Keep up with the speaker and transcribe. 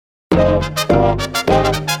The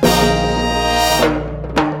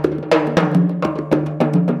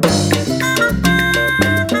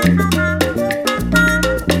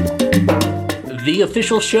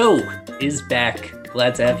official show is back.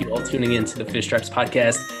 Glad to have you all tuning in to the Fish Stripes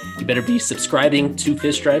podcast. You better be subscribing to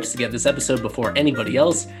Fish Stripes to get this episode before anybody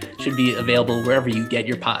else. Should be available wherever you get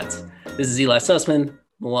your pods. This is Eli Sussman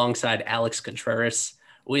alongside Alex Contreras.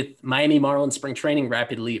 With Miami Marlins spring training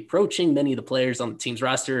rapidly approaching, many of the players on the team's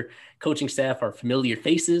roster, coaching staff are familiar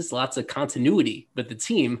faces, lots of continuity with the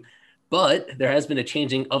team, but there has been a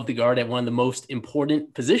changing of the guard at one of the most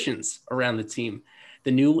important positions around the team.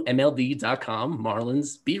 The new MLB.com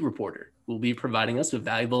Marlins beat reporter will be providing us with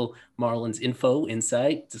valuable Marlins info,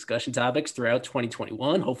 insight, discussion topics throughout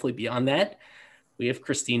 2021. Hopefully beyond that, we have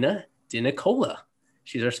Christina DiNicola.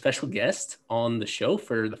 She's our special guest on the show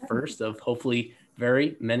for the first of hopefully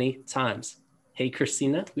very many times. Hey,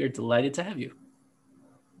 Christina, we are delighted to have you.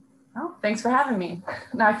 Oh, thanks for having me.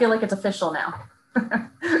 Now I feel like it's official now.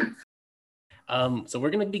 So we're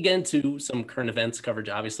going to begin to some current events coverage,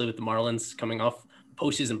 obviously, with the Marlins coming off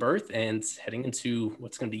postseason berth and heading into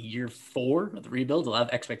what's going to be year 4 of the rebuild. A lot of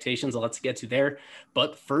expectations, a lot to get to there.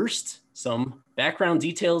 But first, some background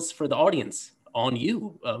details for the audience on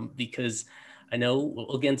you, because I know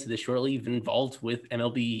we'll get into this shortly. You've been involved with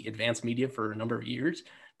MLB Advanced Media for a number of years,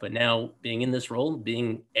 but now being in this role,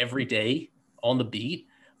 being every day on the beat,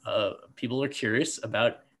 people are curious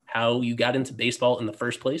about how you got into baseball in the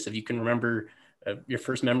first place. If you can remember your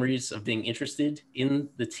first memories of being interested in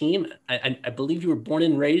the team. I believe you were born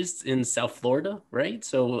and raised in South Florida, right?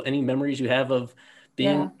 So any memories you have of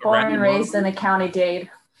being born and raised in the County Dade?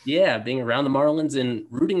 Yeah, being around the Marlins and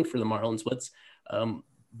rooting for the Marlins.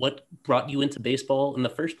 What brought you into baseball in the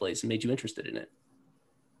first place and made you interested in it?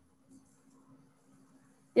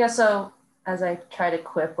 Yeah, so as I try to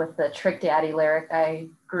quip with the Trick Daddy lyric, I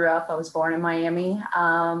was born in Miami.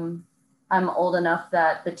 I'm old enough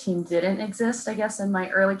that the team didn't exist, I guess, in my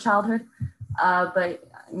early childhood. But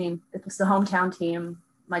I mean, it was the hometown team.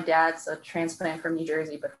 My dad's a transplant from New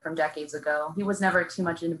Jersey, but from decades ago. He was never too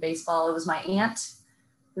much into baseball. It was my aunt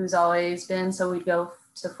who's always been. So we'd go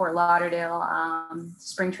to Fort Lauderdale,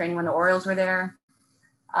 spring training when the Orioles were there.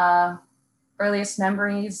 Earliest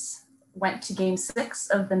memories, went to game 6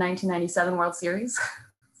 of the 1997 World Series.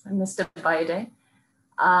 I missed it by a day.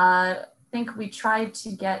 I think we tried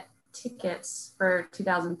to get tickets for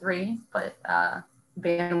 2003, but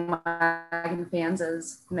bandwagon fans,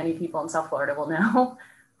 as many people in South Florida will know,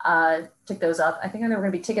 took those up. I think there were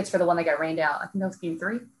going to be tickets for the one that got rained out. I think that was game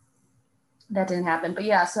 3. That didn't happen. But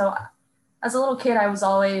yeah, so as a little kid, I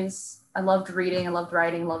loved reading, I loved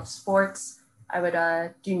writing, loved sports. I would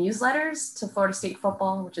do newsletters to Florida State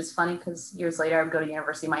football, which is funny because years later I would go to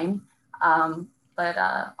University of Miami. But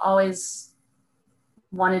always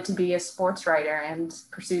wanted to be a sports writer and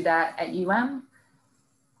pursued that at UM.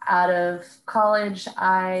 Out of college,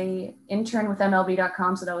 I interned with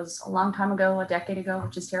MLB.com. So that was a long time ago, a decade ago,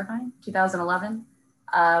 which is terrifying, 2011.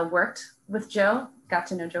 Worked with Joe, got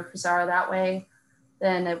to know Joe Frisaro that way.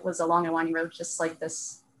 Then it was a long and winding road, just like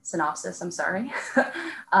this synopsis, I'm sorry,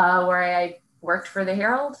 where I worked for the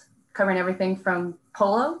Herald, covering everything from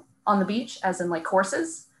polo on the beach, as in like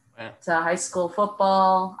courses, to high school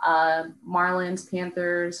football, Marlins,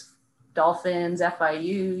 Panthers, Dolphins,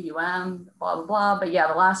 FIU, blah, blah, blah. But yeah,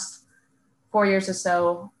 the last 4 years or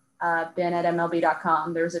so, been at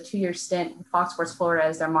MLB.com. There was a 2-year stint with Fox Sports Florida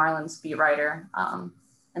as their Marlins beat writer. And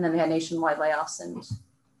then they had nationwide layoffs and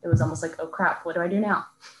it was almost like, oh crap, what do I do now?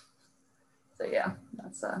 So yeah,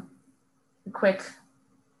 that's a quick,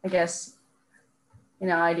 I guess,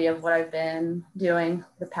 idea of what I've been doing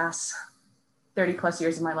the past 30 plus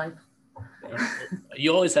years of my life.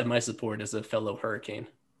 You always have my support as a fellow Hurricane.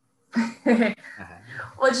 Well,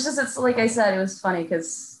 it's like I said, it was funny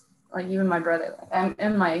because like even my brother, I'm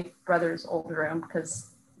in my brother's old room because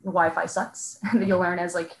the Wi-Fi sucks. And you'll learn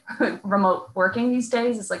as like remote working these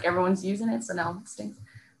days, it's like everyone's using it. So now it stinks.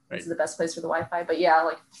 Right. This is the best place for the Wi-Fi. But yeah,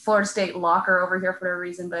 like Florida State locker over here for whatever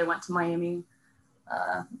reason, but I went to Miami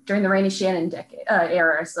during the Rainey Shannon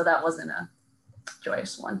era. So that wasn't a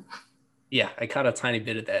joyous one. Yeah, I caught a tiny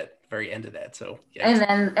bit of that very end of that. So yeah.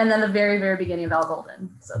 And then the very, very beginning of Al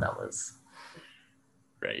Golden. So that was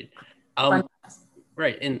right.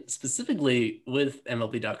 Right. And specifically with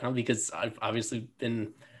MLB.com, because I've obviously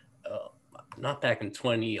been not back in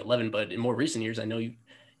 2011, but in more recent years, I know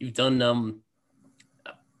you've done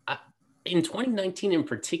in 2019 in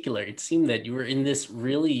particular, it seemed that you were in this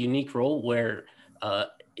really unique role where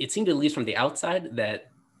it seemed, at least from the outside,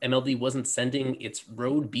 that MLB wasn't sending its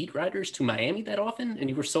road beat writers to Miami that often, and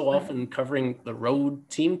you were so often covering the road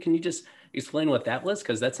team. Can you just explain what that was?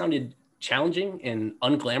 Because that sounded challenging and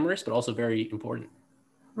unglamorous, but also very important.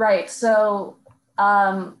 Right. So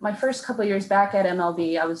my first couple of years back at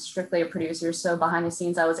MLB, I was strictly a producer. So behind the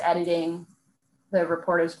scenes, I was editing the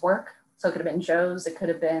reporter's work. So it could have been Joe's, it could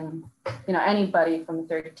have been, anybody from the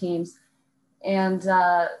 30 teams. And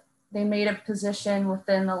they made a position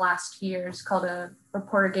within the last 2 years called a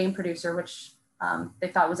reporter game producer, which they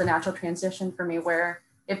thought was a natural transition for me, where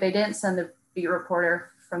if they didn't send the beat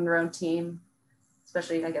reporter from their own team,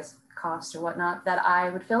 especially, I guess, cost or whatnot, that I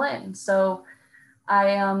would fill in. So I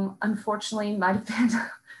unfortunately might have been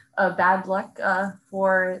a bad luck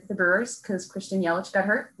for the Brewers, because Christian Yelich got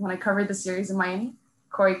hurt when I covered the series in Miami.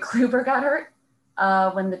 Corey Kluber got hurt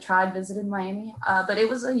when the Tribe visited Miami. But it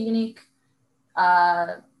was a unique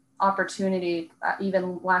opportunity,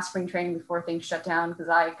 even last spring training before things shut down, because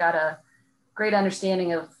I got a great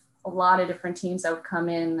understanding of a lot of different teams that would come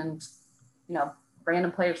in, and,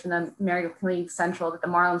 random players from the American League Central that the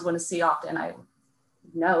Marlins wouldn't see often. I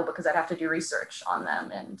know because I'd have to do research on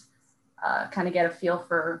them and kind of get a feel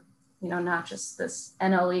for, not just this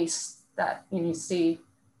NL East that you see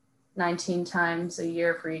 19 times a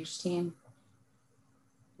year for each team.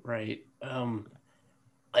 Right.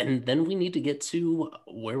 And then we need to get to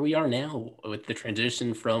where we are now with the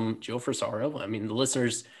transition from Joe Frisaro. I mean, the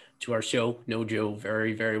listeners to our show know Joe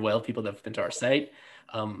very, very well, people that have been to our site.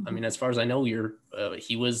 I mean, as far as I know,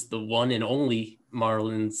 he was the one and only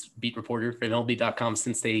Marlins beat reporter for MLB.com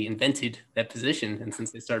since they invented that position and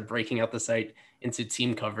since they started breaking out the site into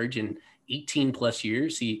team coverage in 18 plus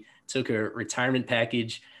years. He took a retirement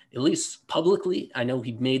package, at least publicly. I know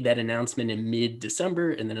he made that announcement in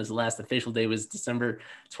mid-December, and then his last official day was December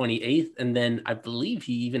 28th. And then I believe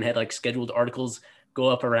he even had scheduled articles go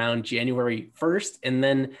up around January 1st. And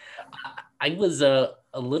then I was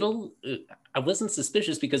I wasn't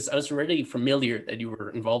suspicious because I was already familiar that you were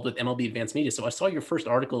involved with MLB Advanced Media. So I saw your first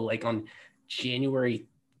article on January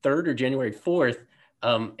 3rd or January 4th.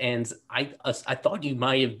 And I thought you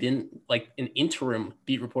might have been an interim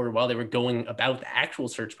beat reporter while they were going about the actual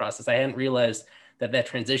search process. I hadn't realized that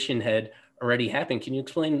transition had already happened. Can you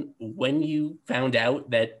explain when you found out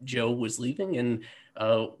that Joe was leaving, and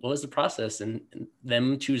what was the process and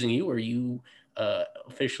them choosing you? Or you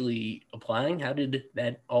officially applying? How did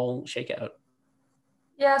that all shake out?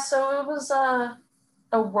 Yeah, so it was a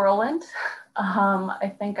whirlwind.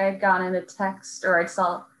 I think I'd gotten a text, or I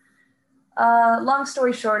saw. Long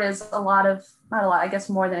story short is not a lot, I guess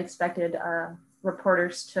more than expected,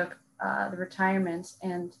 reporters took the retirement,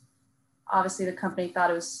 and obviously the company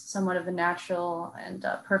thought it was somewhat of a natural and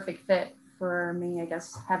perfect fit for me, I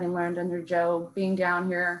guess, having learned under Joe, being down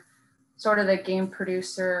here, sort of the game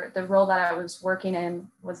producer. The role that I was working in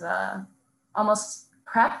was almost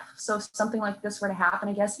prep. So if something like this were to happen,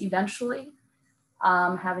 I guess, eventually,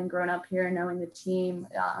 having grown up here, knowing the team,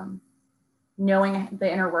 knowing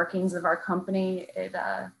the inner workings of our company, it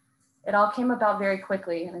all came about very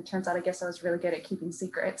quickly. And it turns out, I guess I was really good at keeping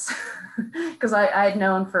secrets, because I had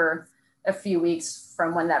known for a few weeks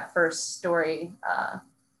from when that first story,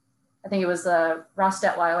 I think it was Ross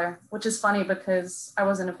Detweiler, which is funny because I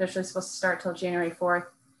wasn't officially supposed to start till January 4th,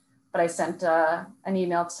 but I sent an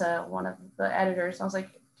email to one of the editors. I was like,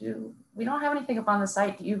 dude, we don't have anything up on the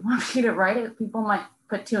site. Do you want me to write it? People might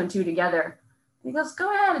put two and two together. And he goes,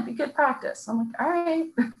 go ahead, it'd be good practice. I'm like, all right.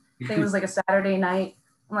 I think it was a Saturday night.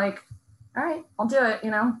 I'm like, all right, I'll do it.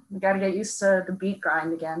 We got to get used to the beat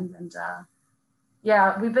grind again. And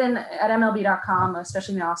yeah, we've been at MLB.com,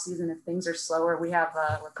 especially in the off season, if things are slower,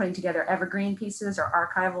 we're putting together evergreen pieces or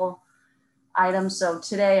archival items. So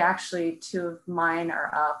today, actually, two of mine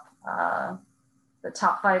are up. The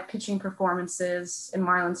top 5 pitching performances in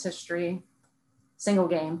Marlins history, single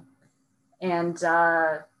game. And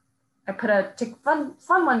I put a fun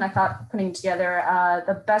one I thought putting together,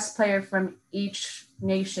 the best player from each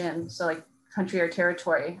nation, so country or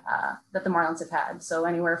territory that the Marlins have had. So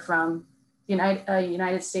anywhere from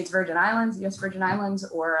United States Virgin Islands, U.S. Virgin Islands,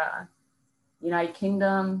 or United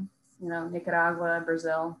Kingdom, Nicaragua,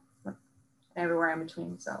 Brazil, everywhere in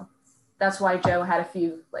between. So that's why Joe had a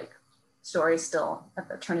few stories still at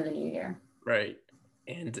the turn of the new year. Right.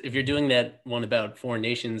 And if you're doing that one about foreign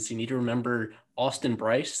nations, you need to remember Austin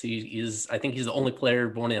Bryce. I think he's the only player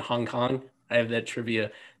born in Hong Kong. I have that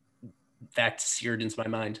trivia fact seared into my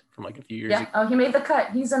mind from a few years ago. Oh, he made the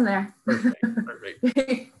cut. He's in there. Perfect.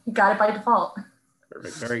 He got it by default.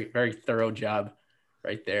 Perfect. Very, very thorough job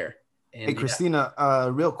right there. And hey, Christina,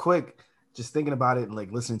 real quick, just thinking about it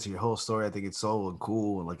and listening to your whole story, I think it's so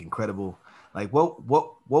cool and incredible.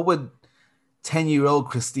 What would 10-year-old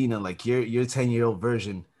Christina, your 10-year-old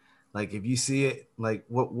version, if you see it,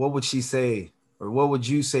 what would she say, or what would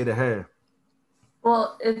you say to her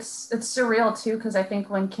Well, it's surreal too, because I think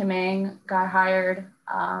when Kim Ang got hired,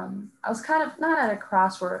 I was kind of not at a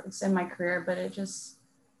crossroads in my career, but it just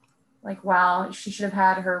like, wow, she should have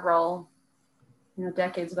had her role,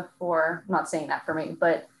 decades before. I'm not saying that for me,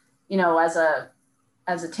 but as a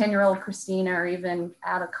 10-year-old Christina, or even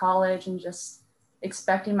out of college, and just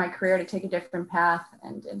expecting my career to take a different path,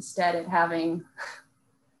 and instead of having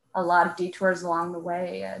a lot of detours along the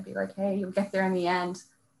way, I'd be like, hey, you'll get there in the end.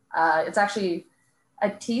 It's actually, I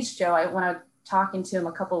teased Joe when I was talking to him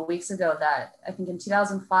a couple of weeks ago that I think in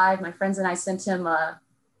 2005, my friends and I sent him a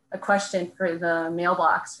question for the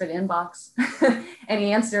mailbox, for the inbox, and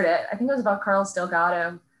he answered it. I think it was about Carlos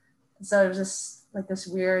Delgado. So it was just like this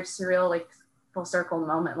weird, surreal, like full circle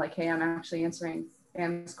moment, like, hey, I'm actually answering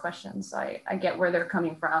fans' questions. So I get where they're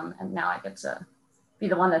coming from, and now I get to be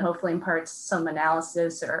the one that hopefully imparts some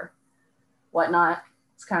analysis or whatnot.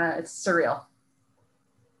 It's surreal.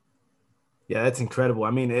 Yeah, that's incredible.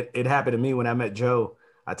 I mean, it happened to me when I met Joe.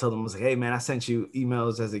 I told him, I was like, hey man, I sent you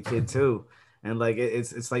emails as a kid too. And like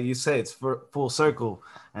it's like you say, it's for full circle,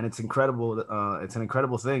 and it's incredible. It's an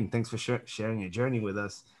incredible thing. Thanks for sharing your journey with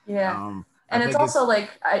us. Yeah, and it's also like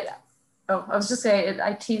I was just saying,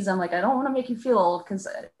 I tease him like, I don't want to make you feel old, because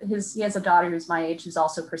he has a daughter who's my age, who's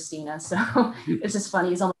also Christina. So it's just funny.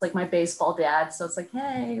 He's almost like my baseball dad. So it's like,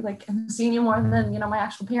 hey, like I'm seeing you more than my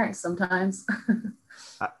actual parents sometimes.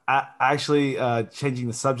 I actually changing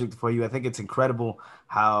the subject for you. I think it's incredible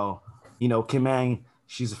how Kim Ang,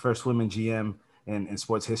 she's the first woman GM in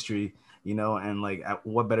sports history. And like,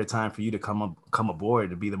 what better time for you to come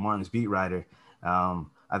aboard to be the Marlins beat writer?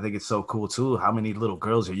 I think it's so cool too. How many little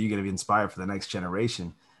girls are you going to be inspired for the next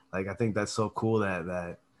generation? Like, I think that's so cool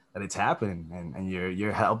that it's happening, and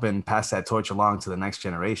you're helping pass that torch along to the next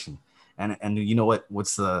generation. And you know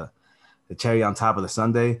what's the cherry on top of the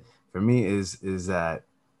sundae for me is that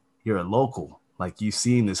you're a local. Like, you've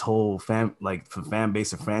seen this whole fan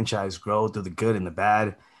base of franchise grow through the good and the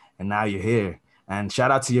bad, and now you're here. And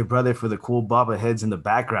shout out to your brother for the cool bobbleheads in the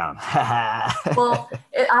background. Well,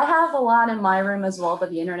 I have a lot in my room as well, but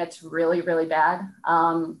the internet's really, really bad.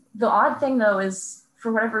 The odd thing though is,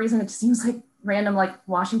 for whatever reason, it seems like random, like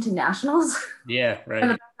Washington Nationals. Yeah,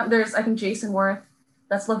 right. And there's, I think, Jason Worth.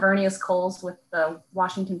 That's Lavernius Coles with the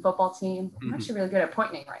Washington football team. I'm actually really good at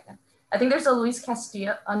pointing right now. I think there's a Luis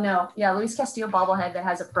Castillo. Luis Castillo bobblehead that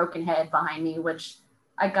has a broken head behind me, which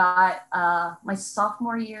I got my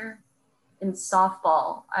sophomore year in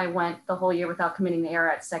softball. I went the whole year without committing the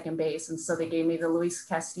error at second base, and so they gave me the Luis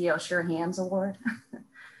Castillo Sure Hands Award.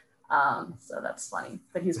 So that's funny,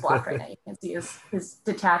 but he's blocked right now. You can see his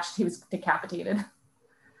detached. He was decapitated.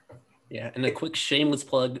 Yeah, and a quick shameless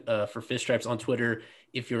plug for Fish Stripes on Twitter.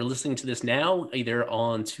 If you're listening to this now, either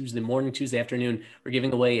on Tuesday morning, Tuesday afternoon, we're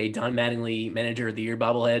giving away a Don Mattingly Manager of the Year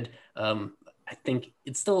bobblehead. I think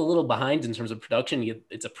it's still a little behind in terms of production.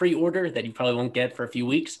 It's a pre-order that you probably won't get for a few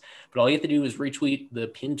weeks, but all you have to do is retweet the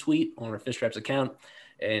pinned tweet on our Fish Stripes account,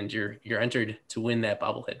 and you're entered to win that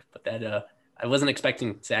bobblehead. But that I wasn't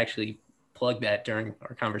expecting to actually plug that during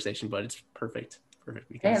our conversation, but it's perfect.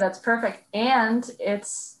 Yeah, that's perfect. And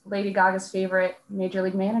it's Lady Gaga's favorite Major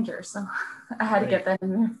League manager, so I had to get that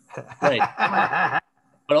in there. Right.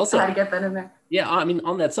 But also, I had to get that in there. Yeah, I mean,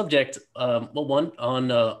 on that subject,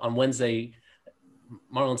 on Wednesday,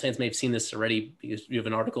 Marlins fans may have seen this already because you have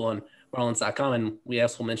an article on Marlins.com, and we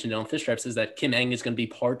also mentioned it on Fish Stripes, is that Kim Ang is going to be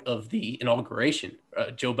part of the inauguration.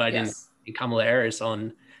 Joe Biden and Kamala Harris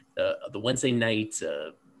on the Wednesday night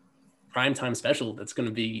primetime special that's going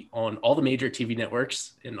to be on all the major TV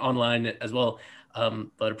networks and online as well.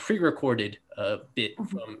 But a pre-recorded bit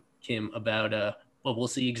from Kim about, we'll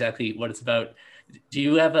see exactly what it's about. Do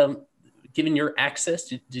you have given your access,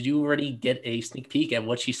 did you already get a sneak peek at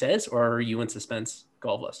what she says, or are you in suspense?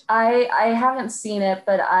 All of us. I haven't seen it,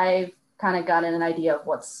 but I've kind of gotten an idea of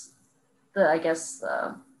what's just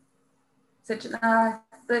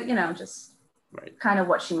right. Kind of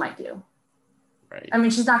what she might do. Right. I mean,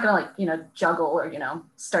 she's not going to juggle or,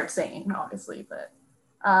 start singing, obviously, but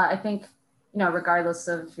I think, regardless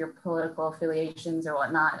of your political affiliations or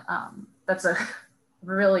whatnot, that's a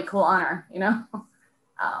really cool honor,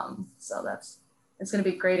 so it's going to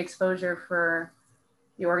be great exposure for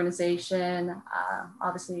the organization.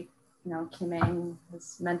 Obviously, Kim Ang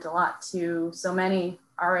has meant a lot to so many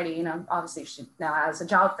already. Obviously she now has a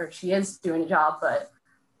job, or she is doing a job, but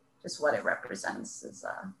just what it represents is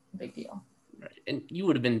a big deal. Right. And you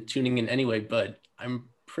would have been tuning in anyway, but I'm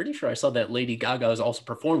pretty sure I saw that Lady Gaga is also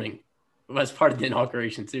performing as part of the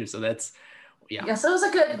inauguration too. So that's, yeah. So it was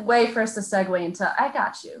a good way for us to segue into, I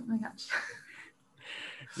got you.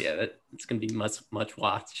 Yeah, it's going to be much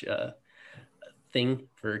watch. thing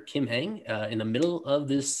for Kim Heng in the middle of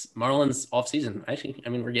this Marlins offseason. Actually, I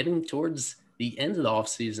mean, we're getting towards the end of the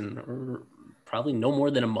offseason, or probably no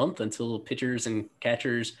more than a month until pitchers and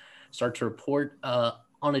catchers start to report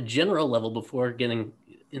on a general level before getting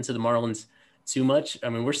into the Marlins too much. I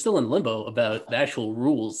mean, we're still in limbo about the actual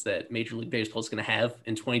rules that Major League Baseball is going to have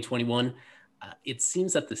in 2021. It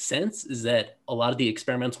seems that the sense is that a lot of the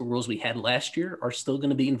experimental rules we had last year are still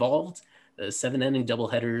going to be involved. The 7-inning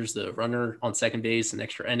doubleheaders, the runner on second base and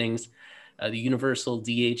extra innings, the universal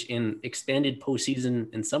DH in expanded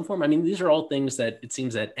postseason in some form. I mean, these are all things that it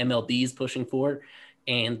seems that MLB is pushing for,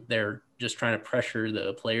 and they're just trying to pressure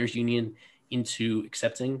the players union into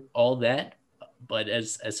accepting all that. But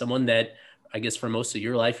as someone that I guess for most of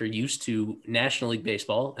your life you're used to National League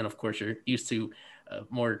Baseball, and of course you're used to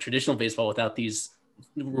more traditional baseball without these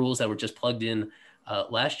rules that were just plugged in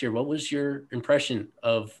last year, what was your impression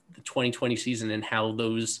of the 2020 season and how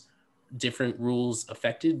those different rules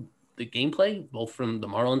affected the gameplay, both from the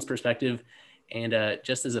Marlins perspective and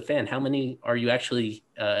just as a fan? How many are you actually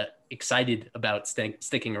excited about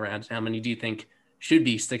sticking around? How many do you think should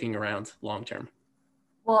be sticking around long term?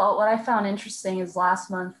 Well, what I found interesting is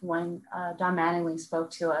last month when Don Mattingly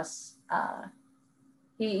spoke to us,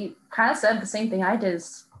 he kind of said the same thing I did.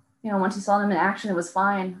 Once he saw them in action, it was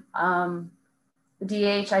fine. The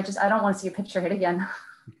DH, I don't want to see a pitcher hit again.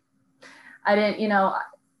 I didn't,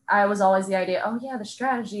 I was always the idea, oh yeah, the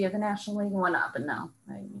strategy of the National League went up, and no.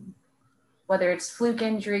 I mean, whether it's fluke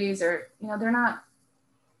injuries or, they're not,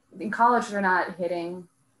 in college, they're not hitting,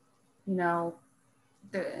 and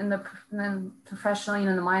then professionally and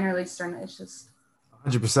in the minor leagues, it's just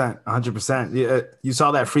 100%. Yeah, you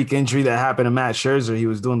saw that freak injury that happened to Matt Scherzer. He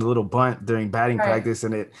was doing the little bunt during batting practice,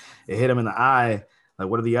 and it hit him in the eye. Like,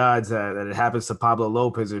 what are the odds that it happens to Pablo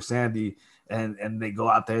Lopez or Sandy, and they go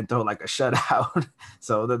out there and throw like a shutout?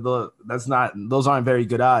 So those aren't very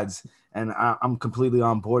good odds. And I'm completely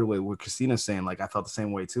on board with what Christina's saying. Like, I felt the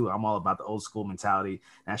same way too. I'm all about the old school mentality.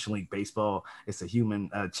 National League Baseball, it's a human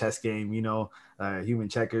chess game, human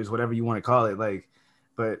checkers, whatever you want to call it. Like,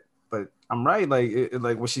 but I'm right.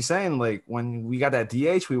 Like what she's saying, like when we got that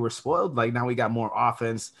DH, we were spoiled. Like now we got more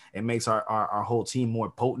offense. It makes our whole team more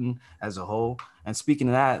potent as a whole. And speaking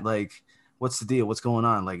of that, like, what's the deal? What's going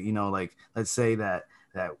on? Like, like, let's say that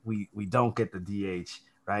we don't get the DH,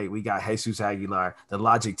 right? We got Jesus Aguilar. The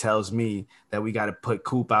logic tells me that we got to put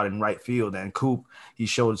Coop out in right field. And Coop, he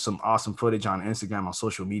showed some awesome footage on Instagram, on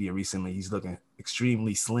social media recently. He's looking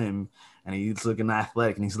extremely slim, and he's looking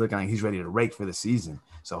athletic, and he's looking like he's ready to rake for the season.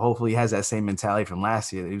 So hopefully he has that same mentality from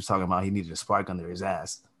last year that he was talking about. He needed a spark under his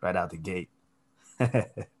ass right out the gate.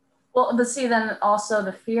 Well, but see, then also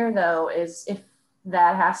the fear, though, is if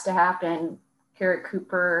that has to happen, Garrett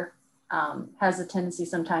Cooper has a tendency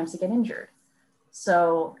sometimes to get injured.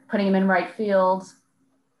 So putting him in right field,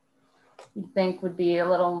 you'd think would be a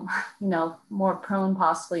little, more prone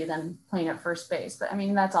possibly than playing at first base. But I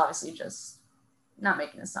mean, that's obviously just not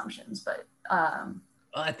making assumptions, but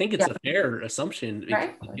I think it's a fair assumption.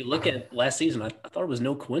 Right? If you look at last season, I thought it was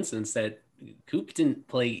no coincidence that Coop didn't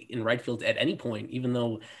play in right field at any point, even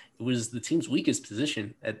though it was the team's weakest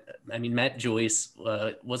position. Matt Joyce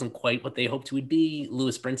wasn't quite what they hoped he would be.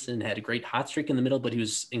 Lewis Brinson had a great hot streak in the middle, but he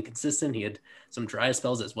was inconsistent. He had some dry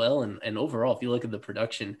spells as well. And overall, if you look at the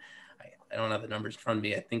production, I don't have the numbers in front of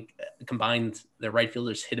me. I think combined, the right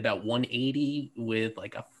fielders hit about 180 with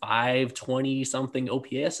like a 520 something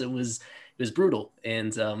OPS. It was brutal.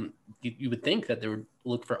 And you would think that they would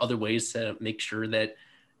look for other ways to make sure that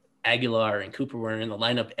Aguilar and Cooper were in the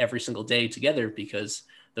lineup every single day together, because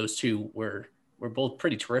those two were both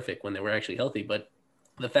pretty terrific when they were actually healthy. But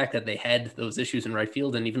the fact that they had those issues in right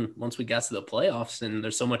field, and even once we got to the playoffs and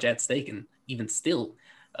there's so much at stake, and even still,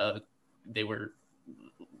 they were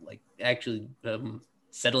actually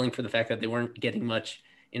settling for the fact that they weren't getting much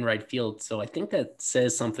in right field. So I think that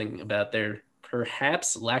says something about their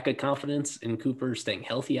perhaps lack of confidence in Cooper staying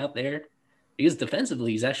healthy out there, because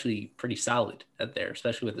defensively he's actually pretty solid out there,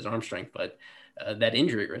 especially with his arm strength. But that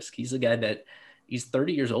injury risk, he's a guy that he's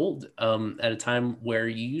 30 years old at a time where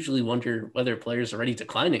you usually wonder whether players are already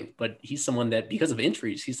declining, but he's someone that, because of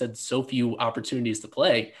injuries, he's had so few opportunities to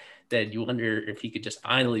play that you wonder if he could just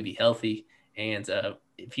finally be healthy. And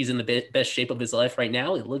if he's in the best shape of his life right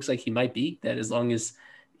now, it looks like he might be. That as long as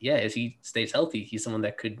he stays healthy, he's someone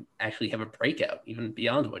that could actually have a breakout even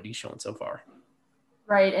beyond what he's shown so far.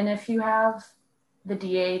 Right. And if you have the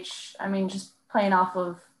DH, I mean, just playing off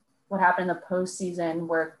of what happened in the postseason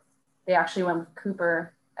where they actually went with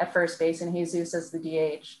Cooper at first base and Jesus as the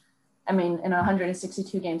DH. I mean, in a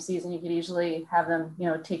 162 game season, you could easily have them,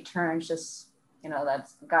 take turns, just, that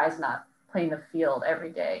guy's not playing the field every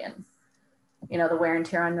day. And the wear and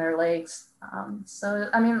tear on their legs. So,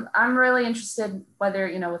 I mean, I'm really interested whether,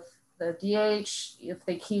 with the DH, if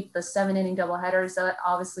they keep the 7-inning doubleheaders, that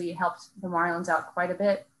obviously helped the Marlins out quite a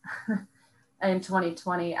bit in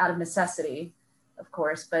 2020 out of necessity, of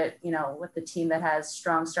course. But, with the team that has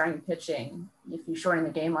strong starting pitching, if you shorten the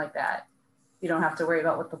game like that, you don't have to worry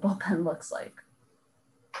about what the bullpen looks like.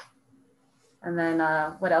 And then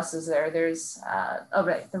what else is there? There's,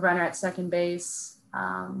 the runner at second base,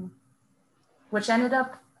 which ended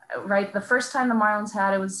up, the first time the Marlins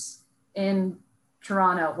had it was in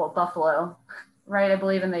Toronto, Buffalo, right? I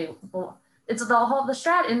believe, and it's the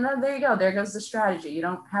strat, and there you go. There goes the strategy. You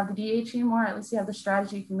don't have the DH anymore. At least you have the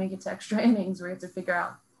strategy. You can make it to extra innings where you have to figure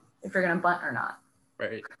out if you're going to bunt or not.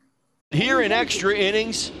 Right. Here in extra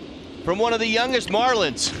innings from one of the youngest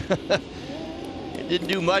Marlins. It didn't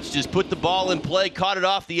do much, just put the ball in play, caught it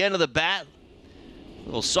off the end of the bat. A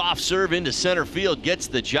little soft serve into center field gets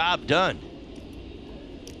the job done.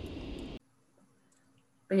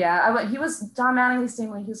 But yeah, Don Mattingly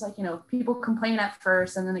seemed he was like, people complain at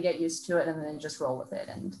first and then they get used to it and then just roll with it.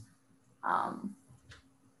 And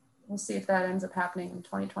we'll see if that ends up happening in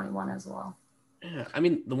 2021 as well. Yeah, I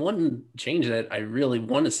mean, the one change that I really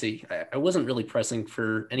want to see, I wasn't really pressing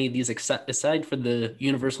for any of these aside for the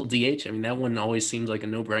universal DH. I mean, that one always seems like a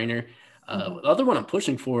no-brainer. The other one I'm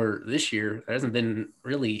pushing for this year, there hasn't been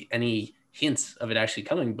really any hints of it actually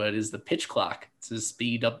coming, but is the pitch clock to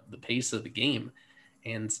speed up the pace of the game.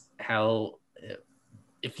 And how,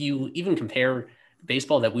 if you even compare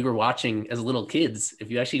baseball that we were watching as little kids, if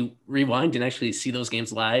you actually rewind and actually see those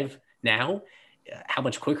games live now, how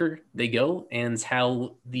much quicker they go, and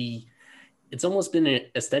how it's almost been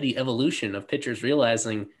a steady evolution of pitchers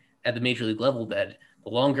realizing at the major league level that the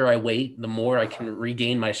longer I wait, the more I can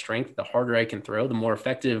regain my strength, the harder I can throw, the more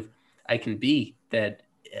effective I can be. That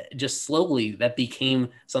just slowly that became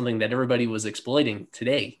something that everybody was exploiting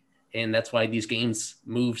today. And that's why these games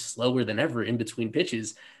move slower than ever in between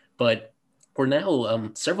pitches. But we're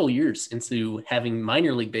now several years into having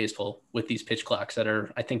minor league baseball with these pitch clocks that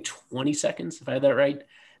are, I think, 20 seconds, if I have that right,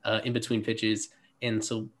 in between pitches. And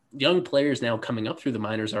so young players now coming up through the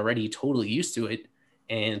minors are already totally used to it.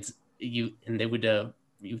 And they would,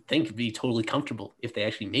 you think, be totally comfortable if they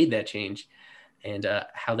actually made that change, and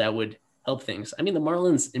how that would help things. I mean, the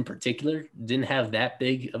Marlins in particular didn't have that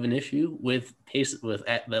big of an issue with pace, with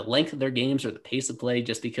the length of their games or the pace of play,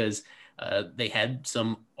 just because they had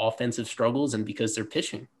some offensive struggles and because their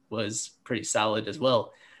pitching was pretty solid as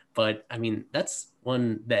well. But I mean, that's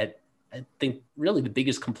one that I think really the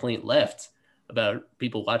biggest complaint left about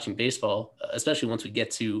people watching baseball, especially once we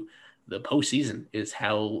get to the postseason, is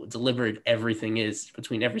how deliberate everything is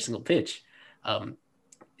between every single pitch.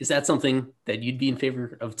 Is that something that you'd be in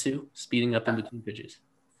favor of too, speeding up in between pitches?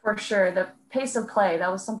 For sure. The pace of play,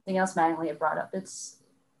 that was something else Mattingly had brought up. It's,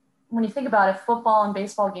 when you think about it, football and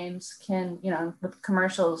baseball games can, with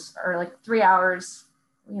commercials, are like 3 hours,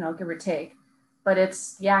 give or take, but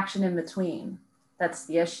it's the action in between that's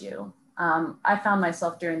the issue. I found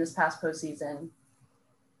myself during this past postseason,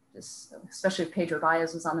 just especially if Pedro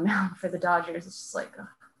Baez was on the mound for the Dodgers, it's just like,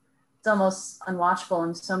 it's almost unwatchable,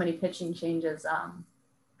 and so many pitching changes.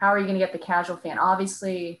 How are you going to get the casual fan?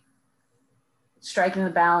 Obviously, striking the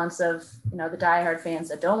balance of, the diehard fans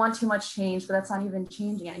that don't want too much change, but that's not even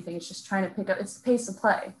changing anything. It's just trying to pick up, it's the pace of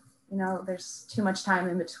play. There's too much time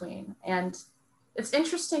in between. And it's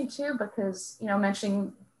interesting too, because,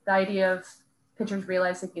 mentioning the idea of pitchers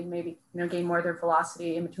realize they can maybe, gain more of their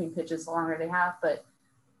velocity in between pitches the longer they have. But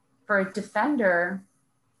for a defender,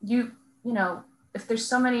 if there's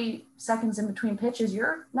so many seconds in between pitches,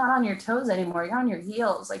 you're not on your toes anymore. You're on your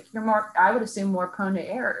heels. Like, you're more, I would assume, more prone to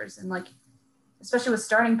errors. And like, especially with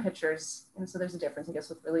starting pitchers, and so there's a difference, I guess,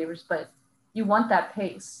 with relievers, but you want that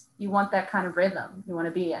pace. You want that kind of rhythm you want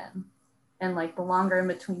to be in. And like, the longer in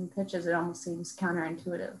between pitches, it almost seems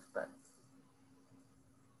counterintuitive. But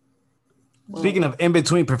speaking of in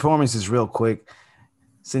between performances, real quick,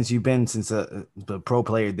 since the pro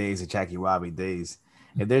player days, the Jackie Robbie days,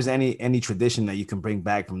 if there's any tradition that you can bring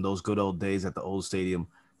back from those good old days at the old stadium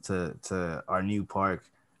to our new park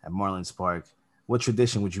at Marlins Park, what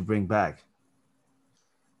tradition would you bring back?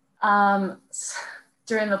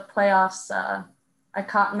 During the playoffs, I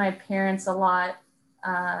caught my parents a lot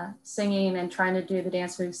singing and trying to do the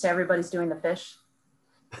dance moves to Everybody's Doing the Fish.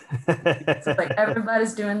 So it's like,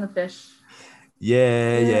 everybody's doing the fish.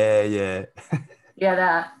 Yeah. Yeah,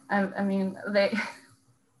 that. I mean,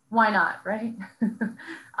 why not, right?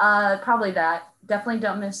 Probably that. Definitely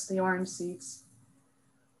don't miss the orange seats.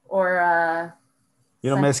 Or you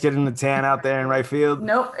don't miss getting the tan out there in right field?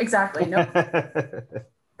 Nope, exactly. Nope.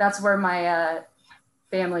 That's where my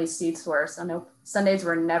family seats were. So no, Sundays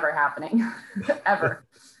were never happening ever.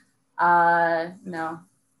 No,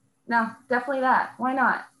 definitely that. Why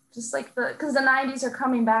not? Just like because the 90s are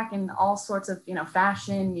coming back in all sorts of,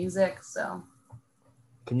 fashion, music. So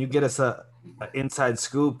can you get us a inside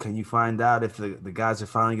scoop? Can you find out if the guys are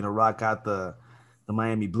finally going to rock out the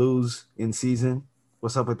Miami Blues in season?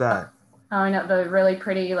 What's up with that? Oh, I know, the really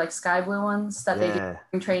pretty like sky blue ones that they do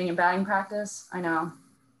in training and batting practice. I know.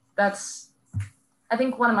 I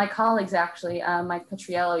think one of my colleagues actually, Mike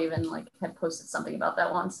Petriello, even like had posted something about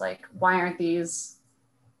that once. Like, why aren't these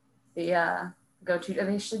the go-to?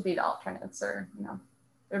 They should be the alternates, or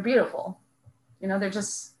they're beautiful. They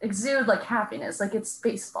just exude like happiness. Like it's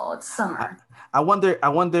baseball, it's summer. I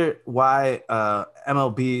wonder why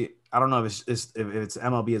MLB. I don't know if it's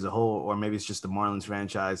MLB as a whole, or maybe it's just the Marlins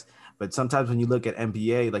franchise. But sometimes when you look at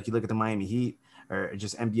NBA, like you look at the Miami Heat or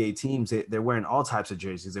just NBA teams, they're wearing all types of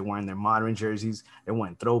jerseys. They're wearing their modern jerseys. They're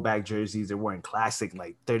wearing throwback jerseys. They're wearing classic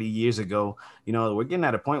like 30 years ago. We're getting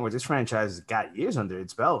at a point where this franchise has got years under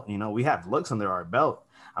its belt. We have looks under our belt.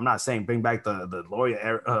 I'm not saying bring back the Loria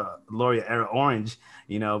era orange,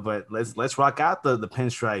 but let's rock out the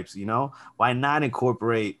pinstripes. Why not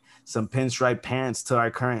incorporate some pinstripe pants to our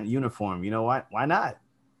current uniform? Why not?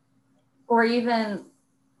 Or even,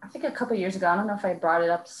 I think a couple of years ago, I don't know if I brought it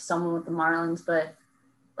up to someone with the Marlins, but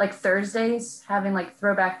like Thursdays, having like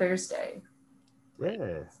Throwback Thursday.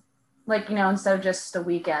 Yeah. Like, instead of just a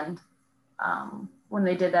weekend, when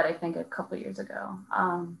they did that, I think a couple of years ago.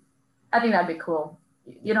 I think that'd be cool.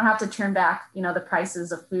 You don't have to turn back, the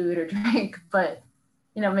prices of food or drink, but,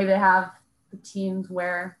 maybe they have the teams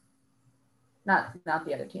wear, not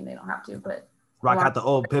the other team, they don't have to, but. Rock out the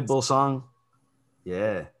old Pitbull song.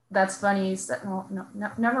 Yeah. That's funny. You said, no,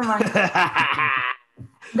 never mind.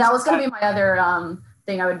 That was going to be my other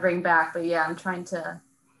thing I would bring back, but yeah, I'm trying to.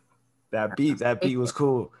 That beat was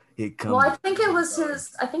cool. Well, I think it was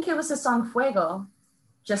his song Fuego,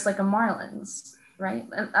 just like a Marlins. Right.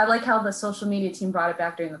 And I like how the social media team brought it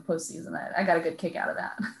back during the postseason. I got a good kick out of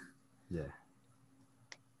that. Yeah.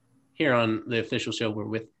 Here on the official show, we're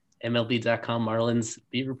with MLB.com Marlins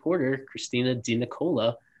beat reporter Christina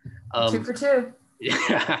DiNicola. 2 for 2.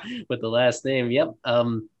 Yeah, with the last name. Yep.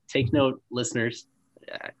 Take note, listeners.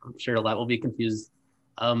 I'm sure a lot will be confused.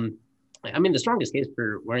 The strongest case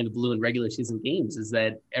for wearing the blue in regular season games is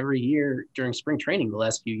that every year during spring training, the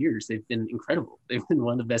last few years, they've been incredible. They've been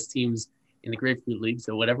one of the best teams in the Grapefruit League.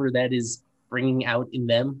 So whatever that is bringing out in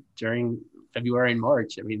them during February and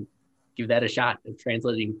March, give that a shot of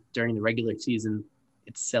translating during the regular season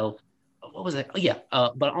itself. What was that? Oh, yeah.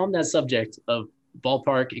 But on that subject of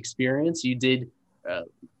ballpark experience, you did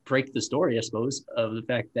break the story, I suppose, of the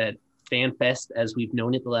fact that FanFest, as we've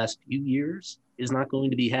known it the last few years, is not going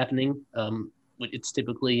to be happening. It's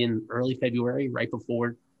typically in early February, right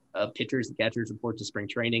before pitchers and catchers report to spring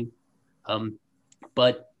training.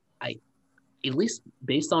 But at least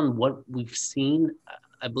based on what we've seen,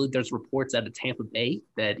 I believe there's reports out of Tampa Bay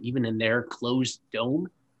that even in their closed dome,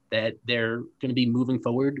 that they're going to be moving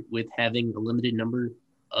forward with having a limited number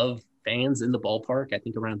of fans in the ballpark. I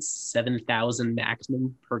think around 7,000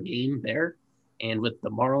 maximum per game there. And with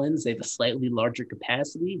the Marlins, they have a slightly larger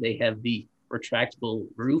capacity. They have the retractable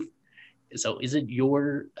roof. So is it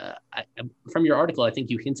from your article, I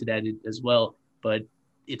think you hinted at it as well, but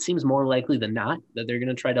it seems more likely than not that they're going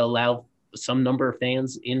to try to allow some number of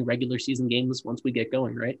fans in regular season games once we get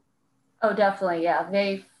going, right? Oh, definitely. Yeah.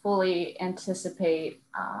 They fully anticipate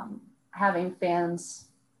having fans,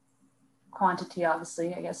 quantity,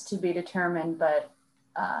 obviously, I guess, to be determined, but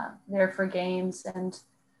they're for games. And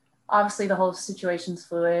obviously the whole situation's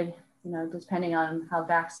fluid, depending on how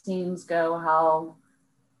vaccines go, how,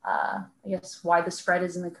 I guess, why the spread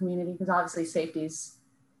is in the community, because obviously safety's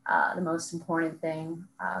the most important thing.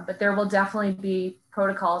 But there will definitely be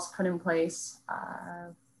protocols put in place.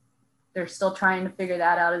 They're still trying to figure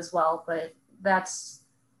that out as well, but that's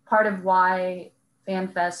part of why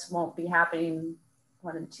FanFest won't be happening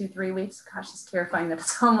in 2-3 weeks. Gosh, it's terrifying that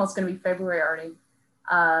it's almost going to be February already.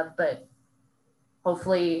 But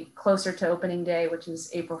hopefully closer to opening day, which is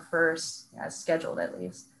April 1st, as scheduled at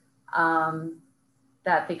least,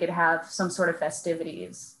 that they could have some sort of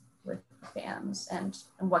festivities with fans and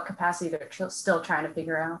what capacity they're still trying to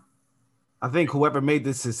figure out. I think whoever made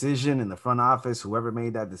this decision in the front office, whoever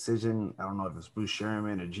made that decision, I don't know if it's Bruce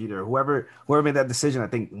Sherman or Jeter, whoever made that decision, I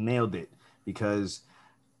think nailed it. Because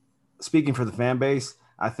speaking for the fan base,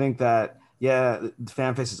 I think that, yeah, the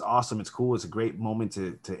fan base is awesome. It's cool. It's a great moment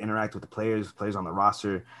to interact with the players on the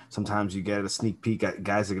roster. Sometimes you get a sneak peek at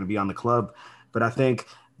guys that are going to be on the club. But I think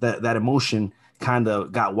that emotion kind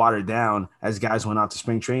of got watered down as guys went out to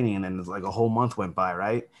spring training, and then it's like a whole month went by,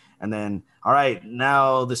 right? And then, all right,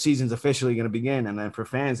 now the season's officially going to begin. And then for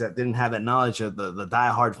fans that didn't have that knowledge of the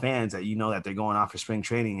diehard fans that, that they're going out for spring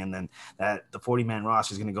training, and then that the 40-man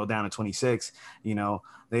roster is going to go down to 26,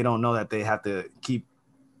 they don't know that they have to keep,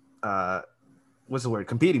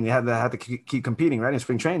 competing. They have to keep competing, right, in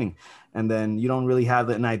spring training. And then you don't really have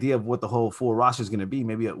an idea of what the whole full roster is going to be,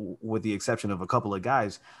 maybe with the exception of a couple of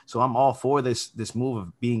guys. So I'm all for this move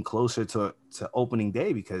of being closer to opening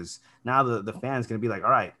day, because now the fans going to be like,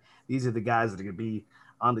 all right, these are the guys that are going to be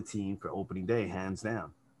on the team for opening day, hands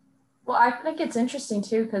down. Well, I think it's interesting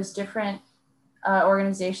too, because different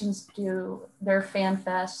organizations do their fan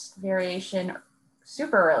fest variation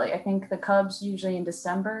super early. I think the Cubs usually in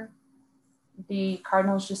December. The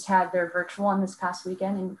Cardinals just had their virtual one this past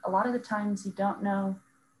weekend, and a lot of the times you don't know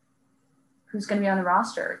who's going to be on the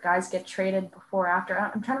roster. Guys get traded before or after.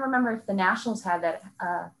 I'm trying to remember if the Nationals had that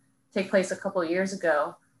take place a couple of years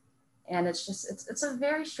ago. And it's just, it's a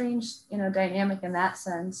very strange, dynamic in that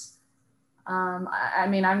sense. I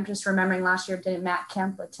mean, I'm just remembering last year, did Matt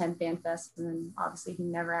Kemp attend FanFest? And then obviously he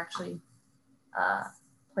never actually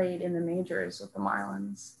played in the majors with the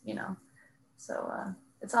Marlins, So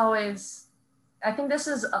it's always, I think this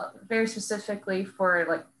is very specifically for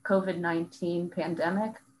like COVID-19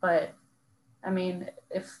 pandemic. But I mean,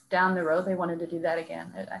 if down the road they wanted to do that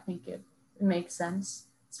again, I think it makes sense.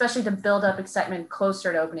 Especially to build up excitement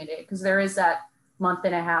closer to opening day, because there is that month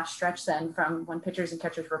and a half stretch then from when pitchers and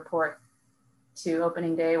catchers report to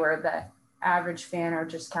opening day where the average fan or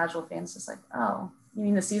just casual fans is like, oh, you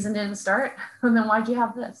mean the season didn't start? And then why'd you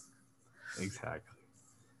have this? Exactly.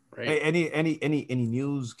 Right. Hey, any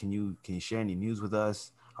news? Can you share any news with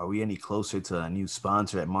us? Are we any closer to a new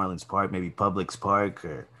sponsor at Marlins Park? Maybe Publix Park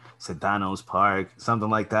or Sedano's Park, something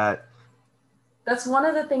like that? That's one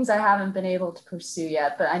of the things I haven't been able to pursue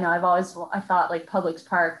yet, but I know I thought like Publix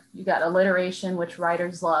Park, you got alliteration, which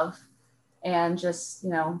writers love, and just,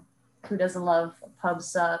 who doesn't love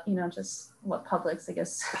pubs, just what Publix, I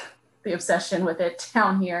guess, the obsession with it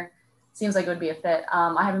down here seems like it would be a fit.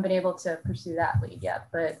 I haven't been able to pursue that lead yet,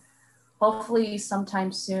 but hopefully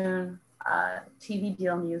sometime soon, TV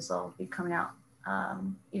deal news will be coming out.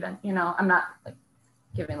 Even, I'm not like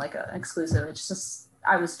giving like an exclusive, it's just,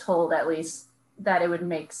 I was told at least that it would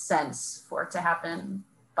make sense for it to happen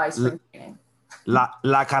by spring training. La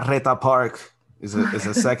Carreta Park is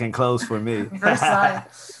a second close for me. Versailles.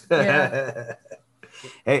 Yeah.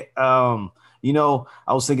 Hey, I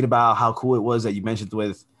was thinking about how cool it was that you mentioned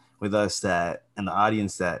with us that and the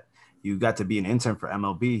audience that you got to be an intern for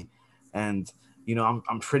MLB, and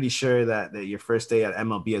I'm pretty sure that your first day at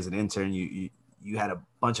MLB as an intern, you had a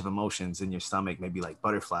bunch of emotions in your stomach, maybe like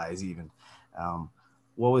butterflies even.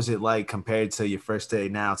 What was it like compared to your first day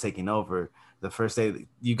now taking over? The first day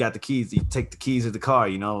you got the keys, you take the keys of the car,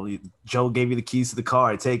 Joe gave you the keys to the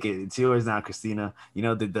car. Take it. It's yours now, Christina.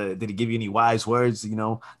 Did he give you any wise words?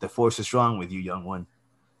 The force is strong with you, young one.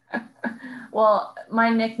 Well, my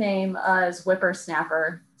nickname is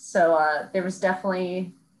Whippersnapper. So there was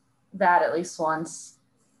definitely that at least once.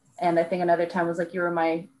 And I think another time was like, you were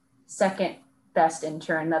my second best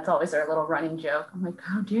intern. That's always our little running joke. I'm like,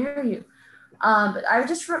 how dare you? But I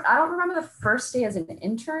don't remember the first day as an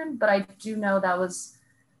intern, but I do know that was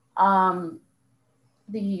the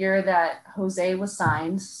year that Jose was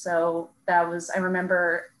signed. So I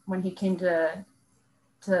remember when he came to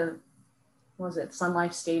what was it, Sun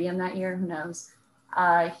Life Stadium that year? Who knows?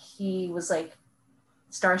 He was like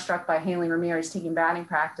starstruck by Hanley Ramirez taking batting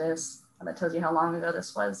practice. And that tells you how long ago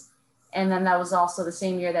this was. And then that was also the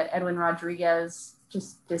same year that Edwin Rodriguez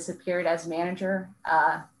just disappeared as manager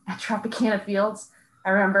at Tropicana Fields. I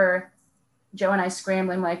remember Joe and I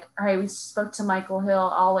scrambling like, all right, we spoke to Michael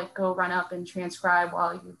Hill. I'll like go run up and transcribe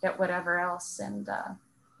while you get whatever else. And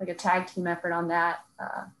like a tag team effort on that.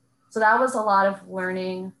 So that was a lot of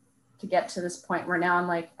learning to get to this point where now I'm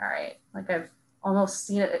like, all right, like I've almost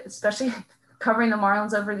seen it, especially covering the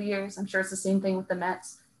Marlins over the years. I'm sure it's the same thing with the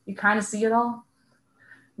Mets. You kind of see it all.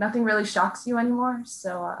 Nothing really shocks you anymore.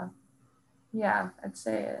 So yeah, I'd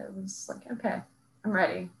say it was like, okay, I'm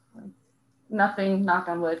ready. Like, nothing, knock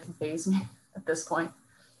on wood, can faze me at this point.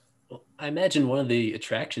 Well, I imagine one of the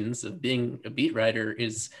attractions of being a beat writer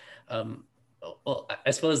is, well,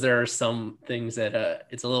 I suppose there are some things that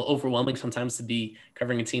it's a little overwhelming sometimes to be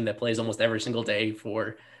covering a team that plays almost every single day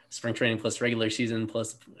for spring training plus regular season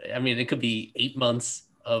plus, I mean, it could be 8 months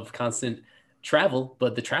of constant travel,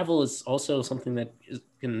 but the travel is also something that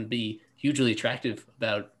can be hugely attractive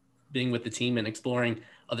about being with the team and exploring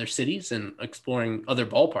other cities and exploring other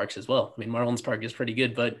ballparks as well. I mean, Marlins Park is pretty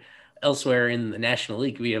good, but elsewhere in the National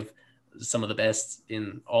League, we have some of the best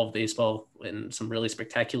in all of baseball and some really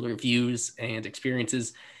spectacular views and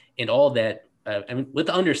experiences and all that. I mean, with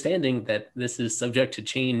the understanding that this is subject to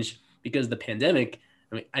change because of the pandemic.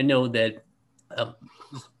 I mean, I know that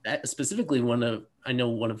specifically one of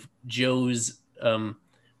Joe's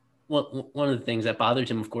one of the things that bothered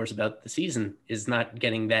him, of course, about the season is not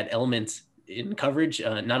getting that element in coverage,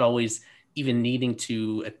 not always even needing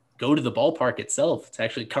to go to the ballpark itself to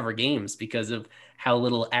actually cover games because of how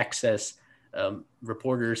little access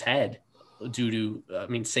reporters had due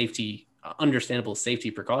to, safety, understandable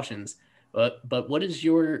safety precautions. But what is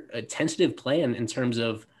your tentative plan in terms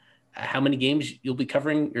of how many games you'll be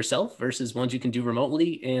covering yourself versus ones you can do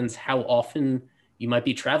remotely, and how often you might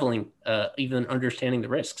be traveling, even understanding the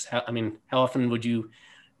risks? How often would you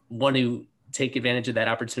want to take advantage of that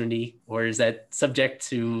opportunity, or is that subject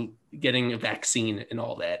to getting a vaccine and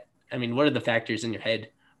all that? I mean, what are the factors in your head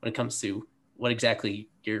when it comes to what exactly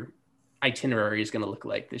your itinerary is going to look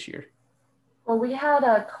like this year? Well, we had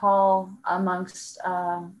a call amongst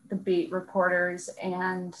the beat reporters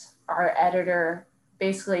and our editor,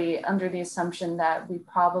 basically under the assumption that we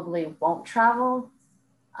probably won't travel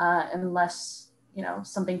unless,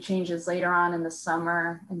 something changes later on in the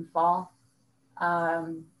summer and fall.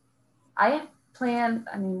 I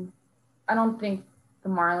don't think the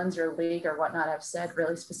Marlins or league or whatnot have said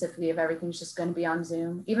really specifically if everything's just going to be on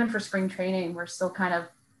Zoom. Even for spring training, we're still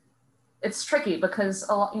it's tricky because,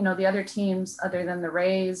 the other teams other than the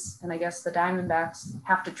Rays and I guess the Diamondbacks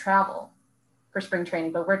have to travel for spring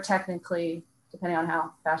training, but we're technically, depending on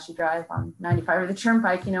how fast you drive on 95 or the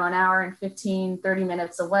Turnpike, an hour and 15, 30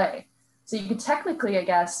 minutes away. So you could technically, I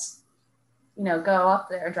guess, go up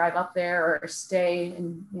there, drive up there or stay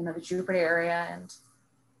in, the Jupiter area.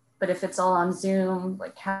 But if it's all on Zoom,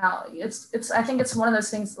 like how I think it's one of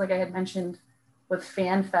those things, like I had mentioned with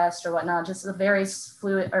Fan Fest or whatnot, just a very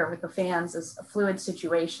fluid, or with the fans, is a fluid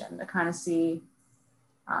situation to kind of see,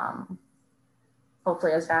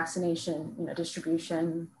 hopefully as vaccination,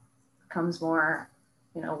 distribution becomes more,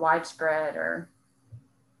 widespread or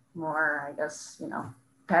more, I guess,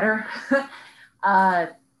 better,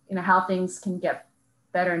 how things can get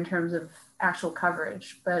better in terms of actual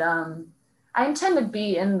coverage. But I intend to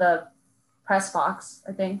be in the press box,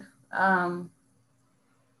 I think.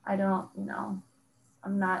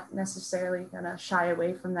 I'm not necessarily going to shy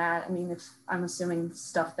away from that. I mean, if I'm assuming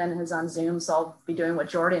stuff then is on Zoom, so I'll be doing what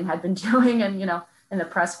Jordan had been doing and, in the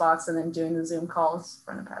press box and then doing the Zoom calls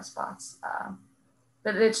from the press box.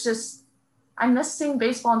 But it's just, I miss seeing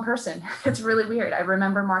baseball in person. It's really weird. I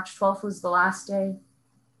remember March 12th was the last day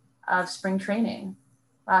of spring training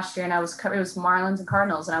last year, and it was Marlins and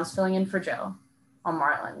Cardinals, and I was filling in for Joe on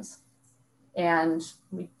Marlins. And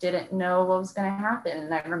we didn't know what was going to happen.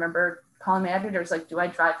 And I remember calling my editors, like, do I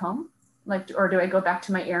drive home? Or do I go back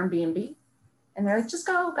to my Airbnb? And they're like, just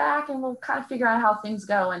go back and we'll kind of figure out how things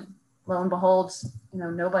go. And lo and behold,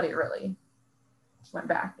 nobody really went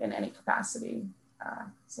back in any capacity.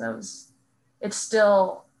 So it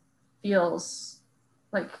still feels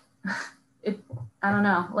like I don't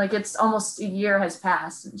know, like it's almost a year has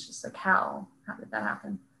passed. And it's just like, how did that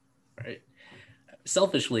happen? Right.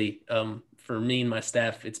 Selfishly, for me and my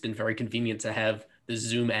staff, it's been very convenient to have the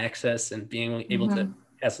Zoom access and being able to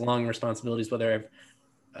pass along responsibilities, whether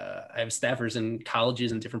I have staffers in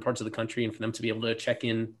colleges in different parts of the country, and for them to be able to check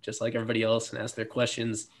in just like everybody else and ask their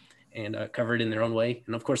questions and cover it in their own way.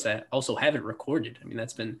 And of course, I also have it recorded. I mean,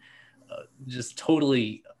 that's been just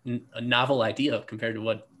totally a novel idea compared to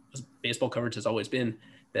what baseball coverage has always been,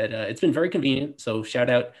 that it's been very convenient. So shout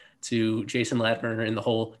out to Jason Latimer and the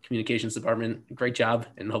whole communications department. Great job.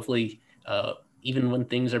 And hopefully, even when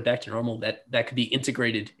things are back to normal, that could be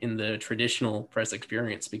integrated in the traditional press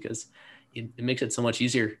experience, because it makes it so much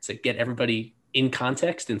easier to get everybody in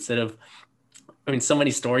context instead of, so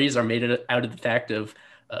many stories are made out of the fact of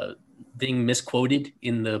being misquoted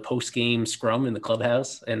in the post-game scrum in the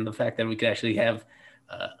clubhouse, and the fact that we could actually have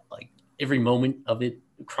every moment of it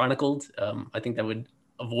chronicled. I think that would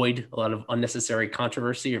avoid a lot of unnecessary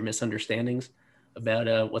controversy or misunderstandings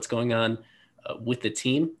about what's going on with the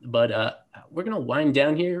team. But we're going to wind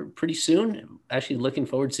down here pretty soon. Actually looking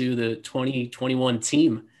forward to the 2021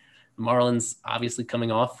 team. Marlins obviously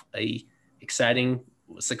coming off a exciting,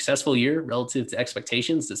 successful year relative to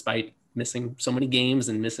expectations, despite missing so many games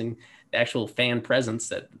and missing the actual fan presence.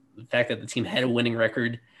 That the fact that the team had a winning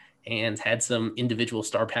record and had some individual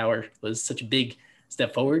star power was such a big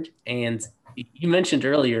step forward. And you mentioned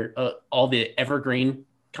earlier all the evergreen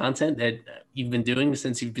content that you've been doing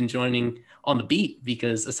since you've been joining on the beat,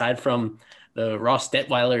 because aside from the Ross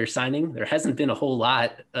Detweiler signing, there hasn't been a whole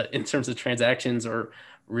lot in terms of transactions or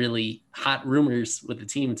really hot rumors with the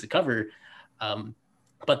team to cover.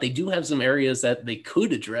 But they do have some areas that they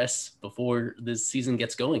could address before this season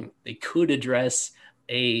gets going. They could address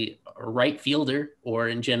a right fielder, or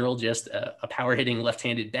in general, just a power hitting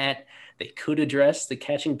left-handed bat. They could address the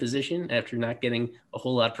catching position after not getting a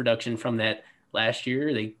whole lot of production from that last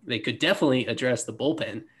year. They could definitely address the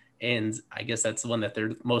bullpen. And I guess that's the one that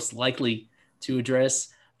they're most likely to address.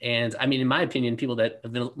 And I mean, in my opinion, people that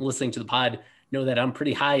have been listening to the pod know that I'm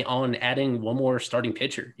pretty high on adding one more starting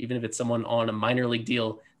pitcher, even if it's someone on a minor league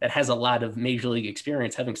deal that has a lot of major league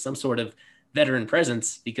experience, having some sort of veteran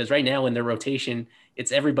presence, because right now in their rotation,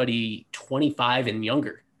 it's everybody 25 and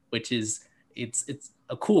younger, which is, it's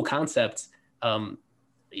a cool concept from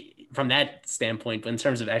that standpoint. But in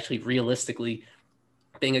terms of actually realistically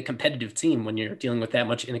being a competitive team, when you're dealing with that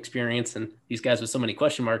much inexperience and these guys with so many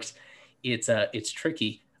question marks, it's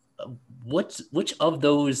tricky. Which of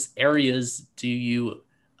those areas do you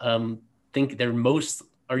think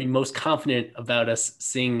are you most confident about us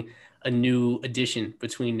seeing a new addition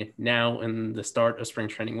between now and the start of spring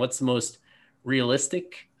training? What's the most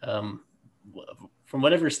realistic from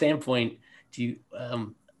whatever standpoint? Do you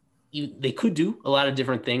they could do a lot of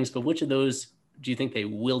different things, but which of those do you think they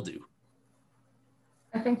will do?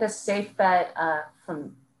 I think the safe bet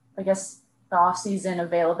from, I guess, the offseason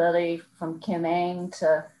availability from Kim Ng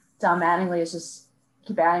to Don Mattingly is just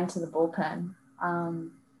keep adding to the bullpen.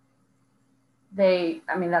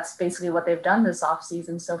 That's basically what they've done this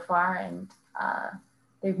offseason so far, and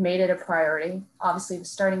they've made it a priority. Obviously, the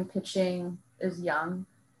starting pitching is young,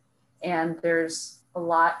 and there's a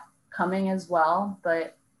lot coming as well.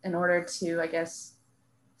 But in order to, I guess,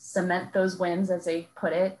 cement those wins, as they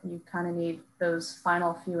put it, you kind of need those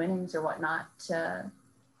final few innings or whatnot to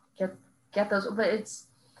get those. But it's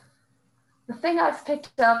the thing I've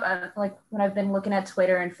picked up, like when I've been looking at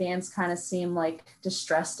Twitter and fans kind of seem like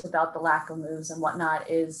distressed about the lack of moves and whatnot,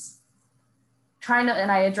 is trying to,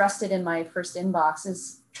 and I addressed it in my first inbox,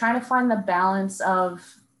 is trying to find the balance of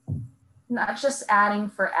not just adding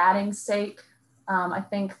for adding's sake. I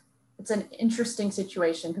think it's an interesting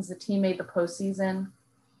situation because the team made the postseason,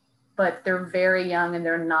 but they're very young and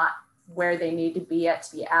they're not where they need to be yet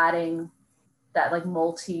to be adding that like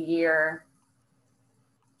multi-year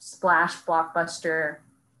splash blockbuster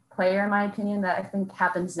player, in my opinion, that I think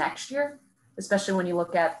happens next year, especially when you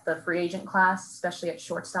look at the free agent class, especially at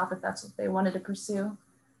shortstop, if that's what they wanted to pursue.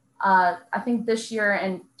 I think this year,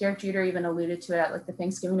 and Derek Jeter even alluded to it at like the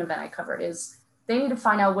Thanksgiving event I covered, is they need to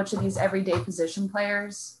find out which of these everyday position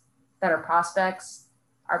players that are prospects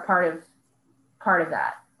are part of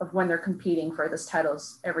that, of when they're competing for this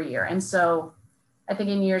titles every year. And so I think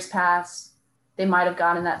in years past, they might have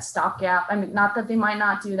gotten that stopgap. I mean, not that they might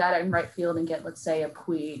not do that in right field and get, let's say, a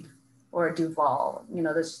Puig or a Duvall. You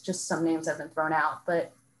know, there's just some names that have been thrown out.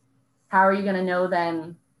 But how are you going to know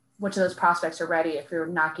then which of those prospects are ready if you're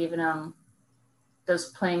not giving them those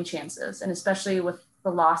playing chances? And especially with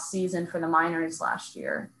the lost season for the minors last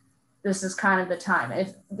year, this is kind of the time.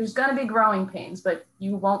 If there's going to be growing pains, but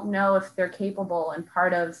you won't know if they're capable and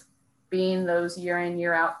part of being those year in,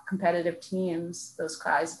 year out competitive teams, those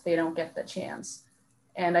guys, if they don't get the chance.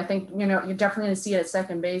 And I think, you know, you're definitely going to see it at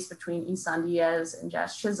second base between Isan Diaz and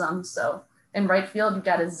Jazz Chisholm. So in right field, you've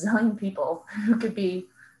got a zillion people who could be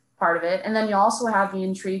part of it. And then you also have the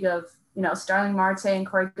intrigue of, you know, Starling Marte and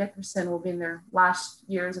Corey Dickerson will be in their last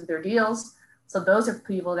years of their deals. So those are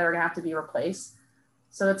people that are going to have to be replaced.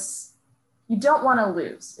 So you don't want to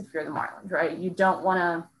lose if you're the Marlins, right? You don't want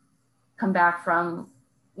to come back from,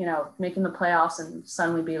 you know, making the playoffs and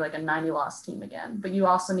suddenly be like a 90-loss team again. But you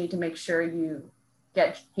also need to make sure you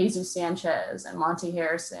get Jesus Sanchez and Monty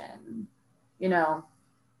Harrison, you know,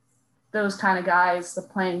 those kind of guys, the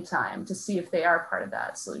playing time to see if they are part of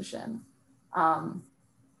that solution. So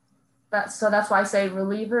that's why I say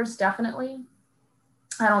relievers, definitely.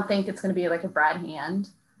 I don't think it's going to be like a Brad Hand.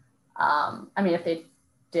 I mean, if they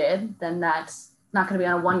did, then that's not going to be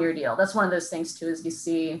on a one-year deal. That's one of those things too, is you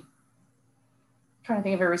see, trying to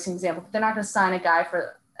think of a recent example, but they're not going to sign a guy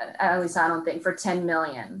for, at least I don't think, for $10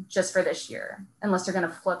 million just for this year, unless they're going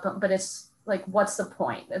to flip him. But it's like, what's the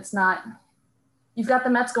point? It's not, you've got the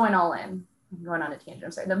Mets going all in. I'm going on a tangent,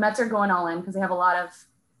 I'm sorry. The Mets are going all in because they have a lot of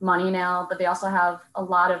money now, but they also have a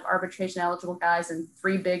lot of arbitration eligible guys and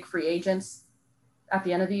 3 big free agents at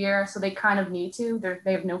the end of the year. So they kind of need to,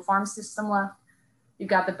 they have no farm system left. You've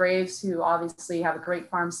got the Braves, who obviously have a great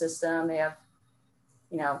farm system. They have,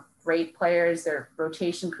 you know, great players. Their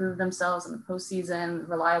rotation proved themselves in the postseason,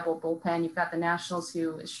 reliable bullpen. You've got the Nationals,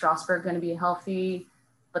 who is Strasburg going to be healthy,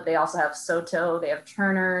 but they also have Soto. They have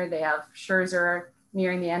Turner. They have Scherzer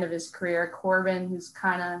nearing the end of his career. Corbin, who's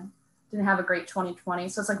kind of didn't have a great 2020.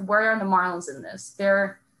 So it's like, where are the Marlins in this?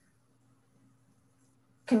 They're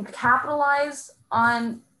can capitalize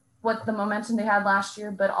on what the momentum they had last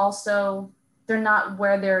year, but also they're not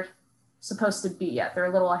where they're supposed to be yet. They're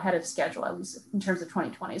a little ahead of schedule, at least in terms of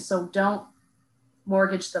 2020. So don't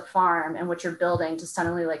mortgage the farm and what you're building to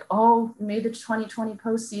suddenly like, oh, we made the 2020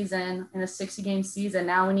 postseason in a 60-game season.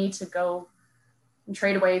 Now we need to go and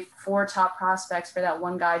trade away 4 top prospects for that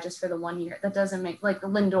one guy just for the 1 year. That doesn't make, like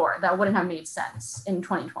Lindor, that wouldn't have made sense in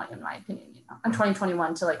 2020, in my opinion, in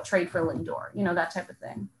 2021 to like trade for Lindor, that type of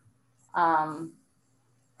thing.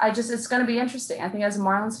 It's going to be interesting. I think as a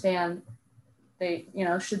Marlins fan, they,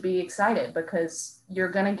 should be excited because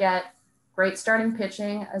you're going to get great starting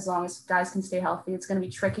pitching as long as guys can stay healthy. It's going to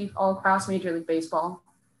be tricky all across Major League Baseball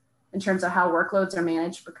in terms of how workloads are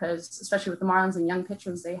managed because, especially with the Marlins and young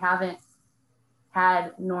pitchers, they haven't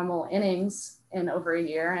had normal innings in over a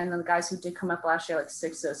year. And then the guys who did come up last year, like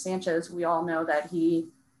Sixto Sanchez, we all know that he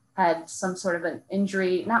had some sort of an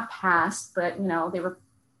injury, not past, but, they were,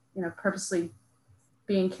 purposely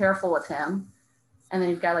being careful with him. And then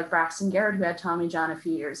you've got like Braxton Garrett, who had Tommy John a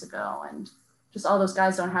few years ago. And just all those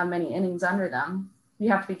guys don't have many innings under them. You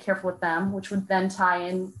have to be careful with them, which would then tie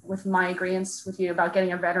in with my agreements with you about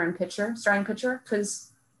getting a veteran pitcher, starting pitcher,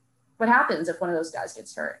 because what happens if one of those guys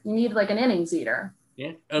gets hurt? You need like an innings eater.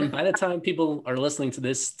 Yeah. By the time people are listening to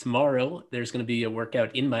this tomorrow, there's going to be a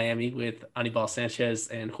workout in Miami with Anibal Sanchez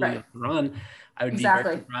and Julio Teheran. I would be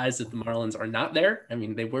very surprised if the Marlins are not there. I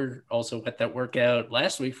mean, they were also at that workout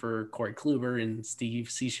last week for Corey Kluber and Steve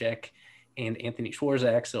Cishek and Anthony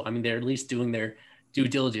Schwarzak. So, I mean, they're at least doing their due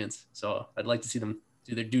diligence. So I'd like to see them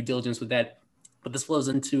do their due diligence with that. But this flows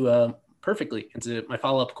into perfectly into my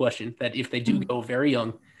follow-up question that if they do go very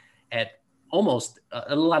young at almost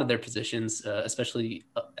a lot of their positions, especially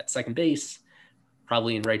at second base,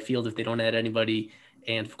 probably in right field if they don't add anybody,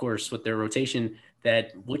 and of course with their rotation,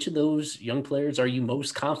 that which of those young players are you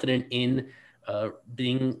most confident in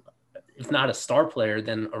being, if not a star player,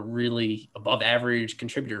 then a really above average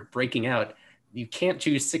contributor breaking out? You can't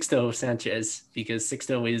choose Sixto Sanchez because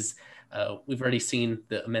Sixto is, we've already seen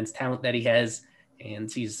the immense talent that he has,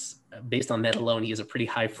 and he's based on that alone, he has a pretty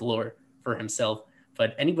high floor for himself.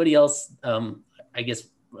 But anybody else, I guess,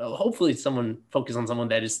 hopefully someone focus on someone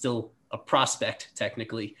that is still a prospect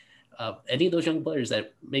technically. Any of those young players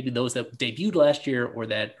that maybe those that debuted last year or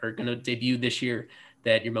that are going to debut this year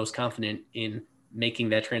that you're most confident in making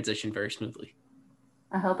that transition very smoothly?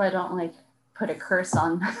 I hope I don't put a curse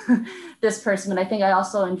on this person, but I think I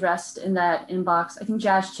also addressed in that inbox, I think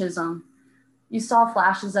Jazz Chisholm, you saw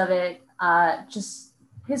flashes of it, just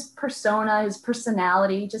his persona, his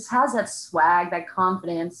personality just has that swag, that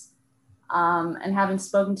confidence. And having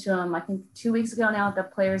spoken to him, I think 2 weeks ago now at the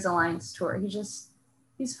Players Alliance tour,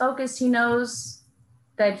 he's focused. He knows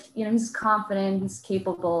that, he's confident, he's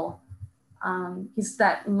capable. He's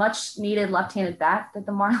that much needed left-handed bat that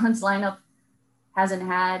the Marlins lineup hasn't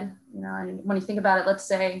had. And when you think about it, let's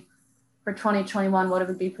say for 2021, what it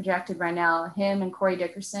would be projected right now, him and Corey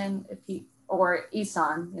Dickerson, or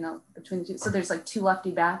Isan, between the two. So there's 2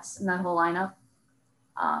 lefty bats in that whole lineup.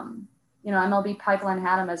 MLB Pipeline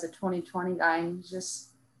had him as a 2020 guy, and he just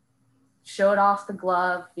showed off the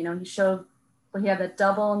glove. He had that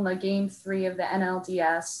double in the game 3 of the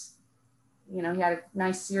NLDS. He had a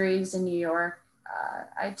nice series in New York.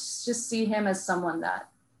 I just see him as someone that,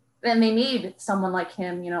 and they need someone like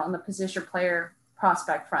him, on the position player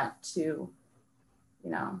prospect front to,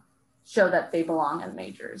 show that they belong in the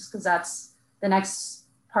majors, because that's the next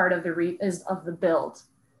part of the build.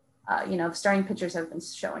 The starting pitchers have been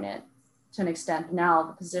showing it to an extent. Now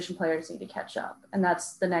the position players need to catch up, and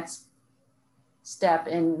that's the next step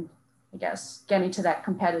in, I guess, getting to that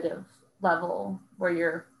competitive level where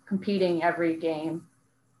you're competing every game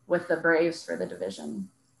with the Braves for the division.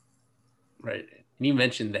 Right. And you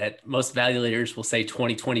mentioned that most evaluators will say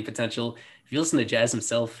 2020 potential. If you listen to Jazz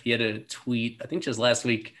himself, he had a tweet, I think just last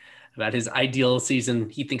week, about his ideal season.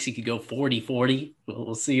 He thinks he could go 40-40.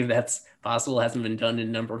 We'll see if that's possible. It hasn't been done in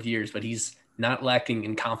a number of years, but he's not lacking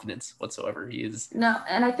in confidence whatsoever. He is. No,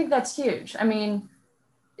 and I think that's huge. I mean,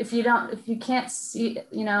 if you can't see,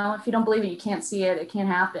 if you don't believe it, you can't see it. It can't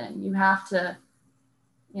happen. You have to,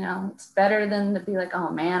 it's better than to be like, oh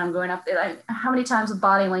man, I'm going up there. How many times with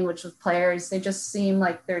body language with players, they just seem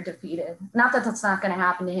like they're defeated. Not that that's not going to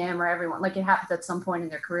happen to him or everyone. It happens at some point in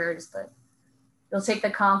their careers, but you'll take the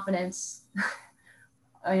confidence,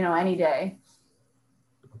 any day.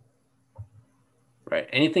 Right.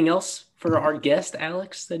 Anything else for our guest,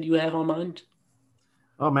 Alex, that you have on mind?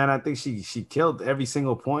 Oh man, I think she killed every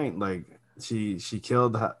single point. She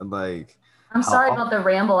killed I'm sorry about the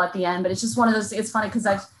ramble at the end, but it's just one of those. It's funny because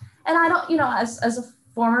And I don't, as a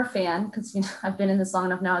former fan, because I've been in this long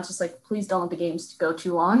enough now, it's just like, please don't let the games go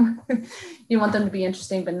too long. You want them to be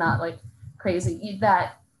interesting, but not like crazy.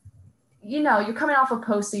 That, you're coming off a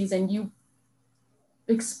postseason, you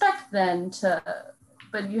expect then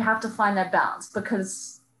but you have to find that balance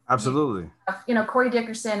because absolutely, Corey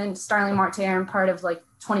Dickerson and Starling Marte are part of like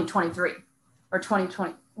 2023 or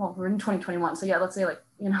 2020. Well, we're in 2021, so yeah, let's say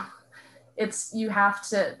you have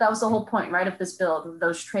to. That was the whole point, right, of this build, of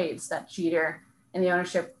those trades that Jeter and the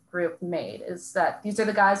ownership group made, is that these are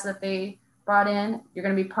the guys that they brought in. You're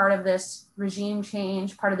going to be part of this regime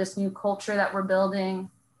change, part of this new culture that we're building.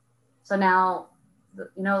 So now,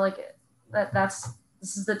 this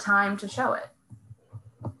is the time to show it.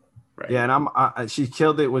 Right. Yeah, and she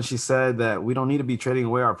killed it when she said that we don't need to be trading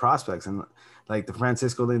away our prospects. And like the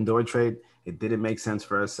Francisco Lindor trade, it didn't make sense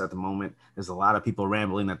for us at the moment. There's a lot of people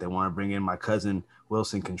rambling that they want to bring in my cousin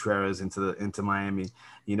Wilson Contreras into Miami,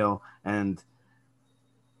 and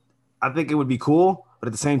I think it would be cool, but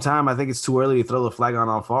at the same time, I think it's too early to throw the flag on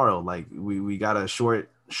Alfaro. Like we got a short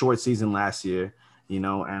season last year,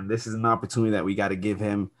 and this is an opportunity that we got to give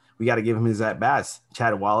him. We got to give him his at bats.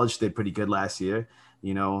 Chad Wallach did pretty good last year.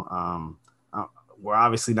 We're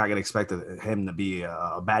obviously not going to expect him to be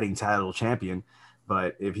a batting title champion,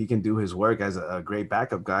 but if he can do his work as a great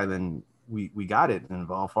backup guy, then we got it. And if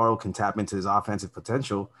Alfaro can tap into his offensive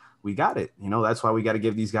potential, we got it. That's why we got to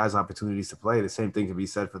give these guys opportunities to play. The same thing can be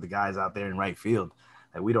said for the guys out there in right field.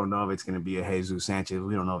 Like, we don't know if it's going to be a Jesus Sanchez.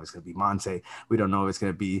 We don't know if it's going to be Monte. We don't know if it's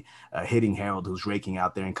going to be a hitting Harold who's raking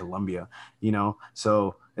out there in Colombia,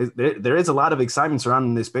 So there is a lot of excitement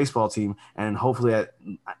surrounding this baseball team. And hopefully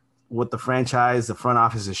what the franchise, the front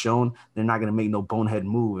office has shown, they're not going to make no bonehead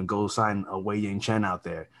move and go sign a Wei Yin Chen out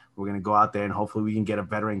there. We're going to go out there and hopefully we can get a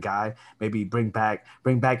veteran guy, maybe bring back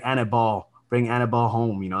Anibal. Bring Anibal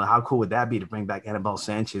home. How cool would that be to bring back Anibal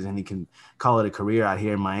Sanchez and he can call it a career out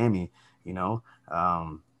here in Miami?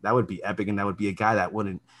 That would be epic. And that would be a guy that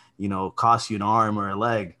wouldn't, cost you an arm or a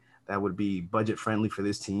leg. That would be budget friendly for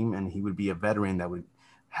this team. And he would be a veteran that would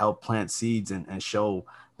help plant seeds and show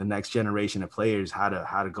the next generation of players how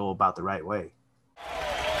to go about the right way.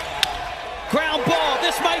 Ground ball.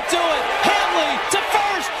 This might do it. Hanley to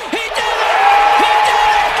first. He did it. He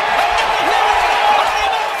did it.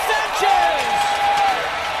 Anibal Sanchez.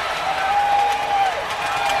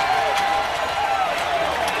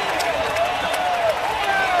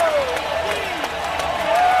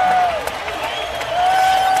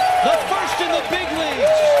 The first in the big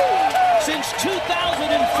leagues since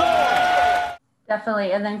 2004.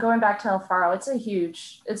 Definitely. And then going back to Alfaro,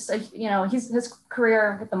 his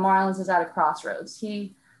career with the Marlins is at a crossroads.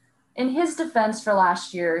 In his defense for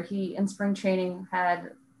last year, he in spring training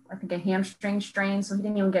had, I think, a hamstring strain, so he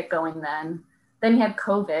didn't even get going then. Then he had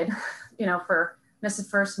COVID, missed the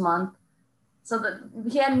first month. So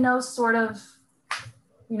he had no sort of,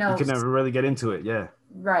 He could never really get into it, yeah.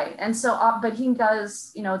 Right. And so, but he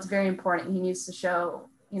does, it's very important. He needs to show,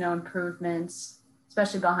 improvements,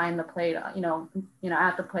 especially behind the plate, at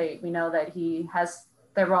the plate. We know that he has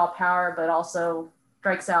the raw power, but also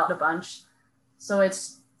strikes out a bunch.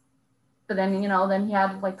 But then he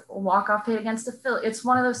had like a walk-off hit against the Phillies. It's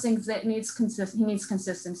one of those things that he needs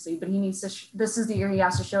consistency, but he needs to, this is the year he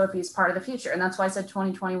has to show if he's part of the future. And that's why I said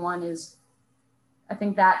 2021 I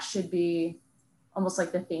think that should be almost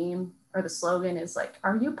like the theme or the slogan is like,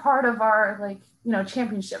 are you part of our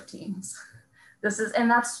championship teams?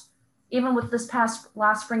 That's even with this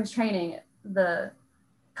last spring's training, the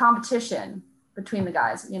competition between the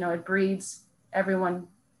guys, it breeds everyone,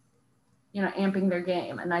 amping their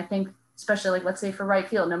game. And I think, especially let's say for right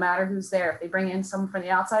field, no matter who's there, if they bring in someone from the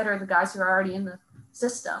outside or the guys who are already in the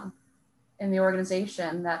system, in the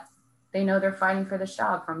organization, that they know they're fighting for this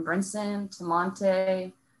job, from Brinson to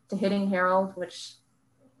Monte to hitting Harold, which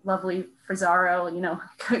lovely Frizarro,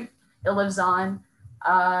 it lives on,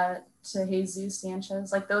 to Jesus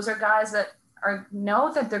Sanchez. Those are guys that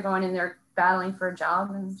know that they're going in there battling for a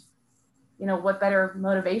job, and what better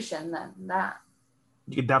motivation than that.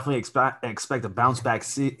 You could definitely expect a bounce back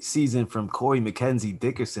season from Corey McKenzie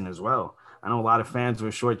Dickerson as well. I know a lot of fans were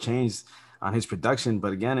shortchanged on his production,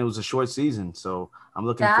 but again, it was a short season, so I'm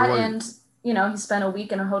looking forward. And he spent a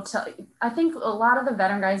week in a hotel. I think a lot of the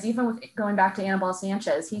veteran guys, even with going back to Anibal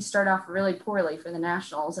Sanchez, he started off really poorly for the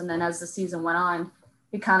Nationals, and then as the season went on,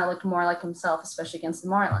 he kind of looked more like himself, especially against the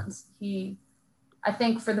Marlins. I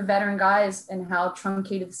think for the veteran guys and how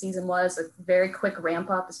truncated the season was, a very quick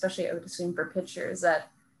ramp up, especially I would assume for pitchers,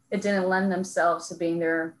 that it didn't lend themselves to being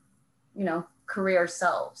their, career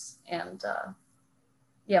selves. And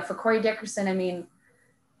for Corey Dickerson,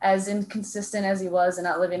 as inconsistent as he was and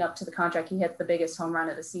not living up to the contract, he hit the biggest home run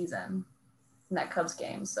of the season in that Cubs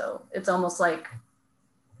game. So it's almost like,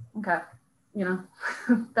 okay, you know,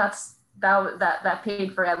 that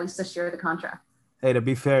paid for at least this year of the contract. Hey, to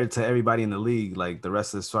be fair to everybody in the league, like the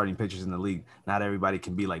rest of the starting pitchers in the league, not everybody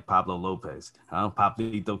can be like Pablo Lopez.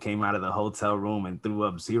 Pablito came out of the hotel room and threw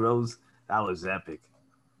up zeros. That was epic.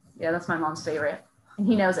 Yeah, that's my mom's favorite. And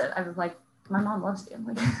he knows it. I was like, my mom loves you.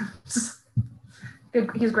 Like,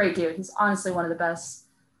 good. He's a great dude. He's honestly one of the best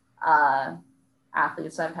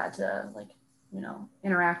athletes I've had to, like, you know,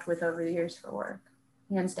 interact with over the years for work.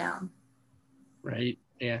 Hands down. Right.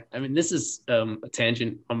 Yeah. I mean, this is a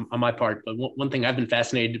tangent on my part, but one thing I've been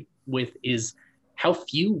fascinated with is how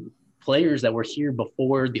few players that were here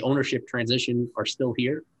before the ownership transition are still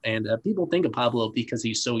here. And people think of Pablo because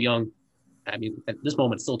he's so young. I mean, at this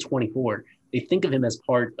moment, still 24. They think of him as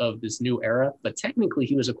part of this new era, but technically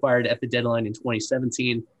he was acquired at the deadline in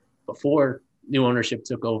 2017 before new ownership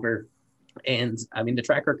took over. And I mean, the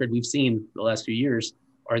track record we've seen the last few years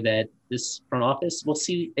are that this front office, we'll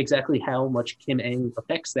see exactly how much Kim Ng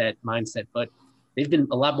affects that mindset, but they've been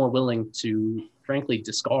a lot more willing to, frankly,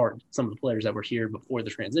 discard some of the players that were here before the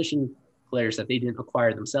transition, players that they didn't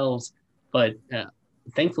acquire themselves. But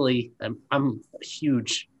thankfully, I'm a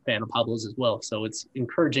huge fan of Pablo's as well. So it's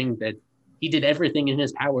encouraging that he did everything in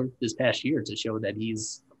his power this past year to show that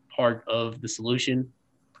he's part of the solution,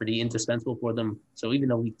 pretty indispensable for them. So even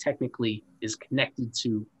though he technically is connected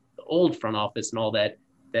to the old front office and all that,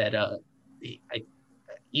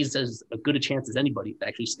 he's as good a chance as anybody of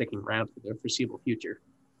actually sticking around for the foreseeable future.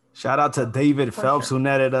 Shout out to David Phelps, who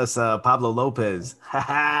netted us Pablo Lopez.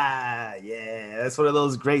 Yeah, that's one of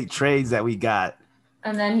those great trades that we got.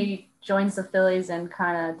 And then he joins the Phillies and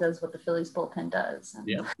kind of does what the Phillies bullpen does.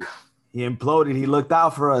 Yeah. He imploded. He looked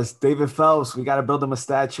out for us. David Phelps, we got to build him a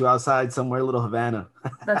statue outside somewhere, Little Havana.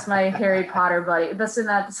 That's my Harry Potter buddy.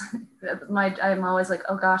 I'm always like,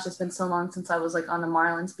 oh gosh, it's been so long since I was like on the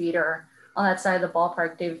Marlins beat or on that side of the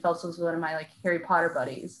ballpark. David Phelps was one of my like Harry Potter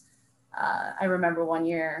buddies. I remember one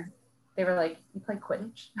year they were like, you play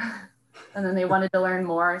Quidditch? And then they wanted to learn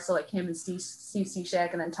more. So like him and Steve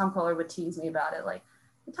Cishek and then Tom Kohler would tease me about it. Like,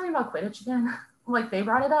 you're talking about Quidditch again? I'm like, they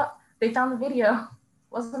brought it up. They found the video.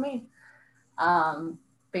 Wasn't me.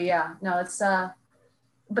 But yeah, no, it's but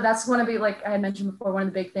that's one of the, like I had mentioned before, one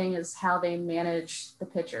of the big thing is how they manage the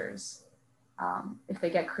pitchers. If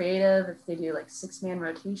they get creative, if they do like 6-man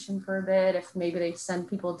rotation for a bit, if maybe they send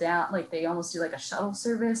people down, like they almost do like a shuttle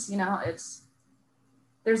service, you know,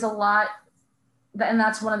 there's a lot, and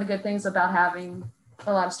that's one of the good things about having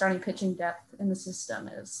a lot of starting pitching depth in the system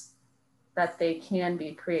is that they can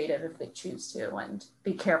be creative if they choose to and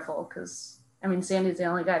be careful because I mean, Sandy's the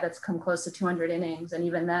only guy that's come close to 200 innings. And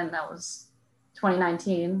even then that was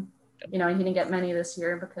 2019, you know, he didn't get many this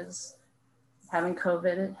year because having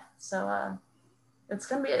COVID. So it's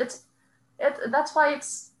going to be, that's why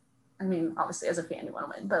it's, I mean, obviously as a fan, you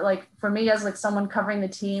want to win, but like for me as like someone covering the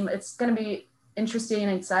team, it's going to be interesting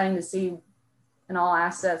and exciting to see in all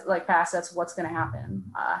assets, like facets, what's going to happen,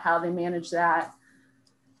 how they manage that,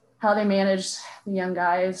 how they manage the young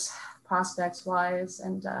guys, prospects wise,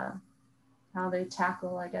 and, how they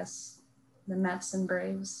tackle, I guess, the Mets and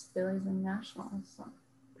Braves, Phillies and Nationals. So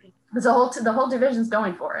the whole division's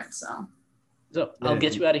going for it. So I'll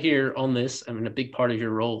get you out of here on this. I mean, a big part of your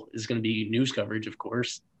role is going to be news coverage, of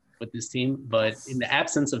course, with this team. But in the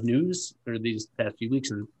absence of news for these past few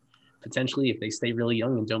weeks, and potentially if they stay really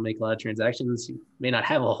young and don't make a lot of transactions, you may not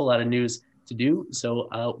have a whole lot of news to do. So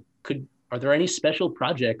are there any special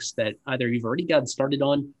projects that either you've already gotten started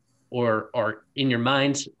on or are in your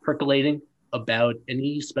mind percolating about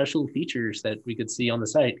any special features that we could see on the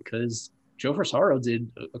site? Because Joe Frisaro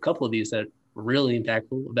did a couple of these that were really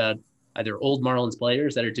impactful about either old Marlins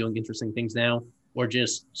players that are doing interesting things now or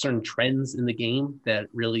just certain trends in the game that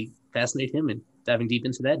really fascinate him. And diving deep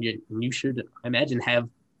into that, you should, I imagine, have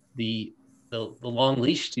the long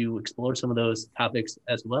leash to explore some of those topics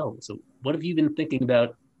as well. So what have you been thinking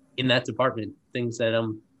about in that department? Things that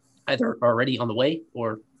either are already on the way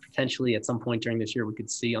or potentially at some point during this year we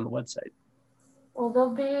could see on the website? Well, there'll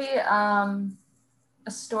be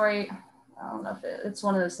a story. I don't know if it's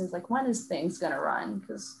one of those things like, when is things going to run?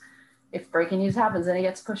 Because if breaking news happens, then it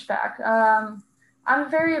gets pushed back. I'm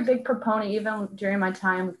a big proponent, even during my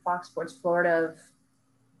time with Fox Sports Florida, of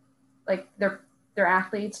like they're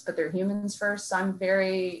athletes, but they're humans first. So I'm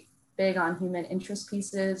very big on human interest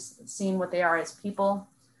pieces, seeing what they are as people.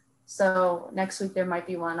 So next week there might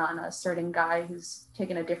be one on a certain guy who's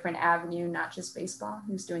taken a different avenue, not just baseball,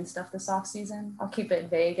 who's doing stuff this off season. I'll keep it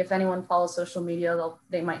vague. If anyone follows social media,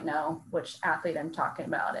 they might know which athlete I'm talking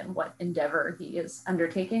about and what endeavor he is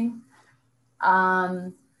undertaking.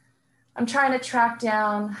 I'm trying to track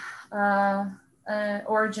down an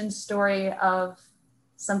origin story of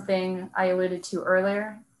something I alluded to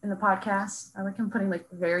earlier in the podcast. I'm putting like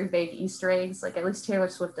very vague Easter eggs. Like at least Taylor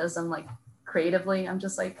Swift does them like creatively. I'm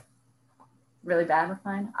just like really bad with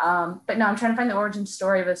mine. But no, I'm trying to find the origin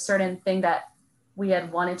story of a certain thing that we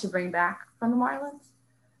had wanted to bring back from the Marlins,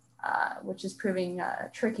 which is proving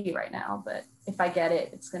tricky right now. But if I get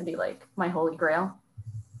it, it's going to be like my holy grail.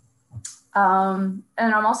 And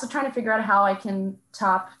I'm also trying to figure out how I can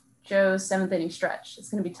top Joe's 7th inning stretch.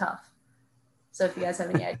 It's going to be tough. So if you guys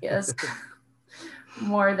have any ideas,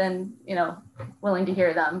 more than, willing to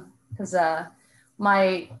hear them. Because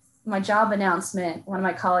my job announcement, one of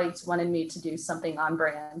my colleagues wanted me to do something on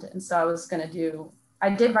brand. And so I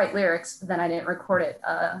did write lyrics, but then I didn't record it.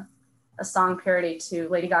 A song parody to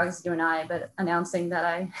Lady Gaga's You and I, but announcing that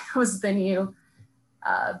I was the new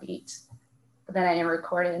beat. But then I didn't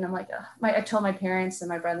record it. And I'm like, I told my parents and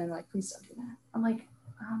my brother, and like, please don't do that. I'm like,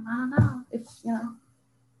 I don't know if,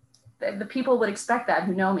 the people would expect that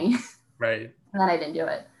who know me. Right. And then I didn't do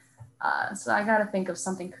it. So I got to think of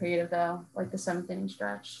something creative though, like the 7th inning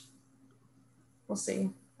stretch. We'll see.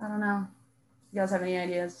 I don't know. You guys have any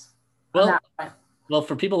ideas? Well,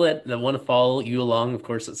 for people that want to follow you along, of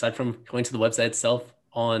course, aside from going to the website itself,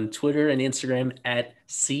 on Twitter and Instagram at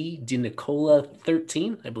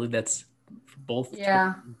CDiNicola13. I believe that's for both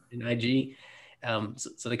Twitter and IG.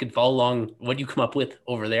 So they could follow along what you come up with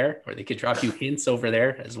over there, or they could drop you hints over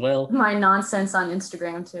there as well. My nonsense on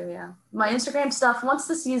Instagram too, yeah. My Instagram stuff, once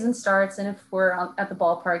the season starts and if we're at the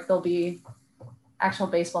ballpark, there'll be actual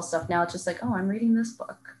baseball stuff. Now it's just like, I'm reading this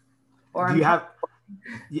book. Or do you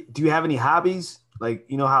have any hobbies? Like,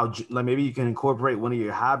 how like maybe you can incorporate one of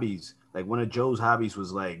your hobbies. Like one of Joe's hobbies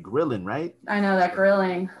was like grilling, right? I know that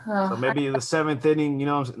grilling. So maybe the 7th inning,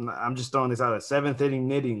 I'm just throwing this out, a 7th inning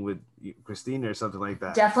knitting with Christina or something like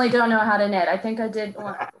that. Definitely don't know how to knit. I think I did.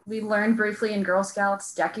 We learned briefly in Girl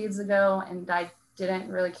Scouts decades ago, and I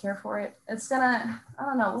didn't really care for it. It's I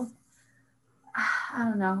don't know.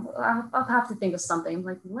 I'll have to think of something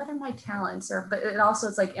like, what are my talents? But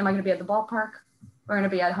it's like, am I going to be at the ballpark? We're going to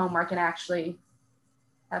be at home where I can actually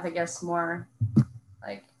have, I guess, more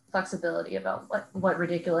like flexibility about what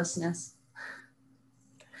ridiculousness.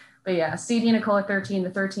 But yeah, CDiNicola13, the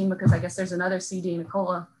 13, because I guess there's another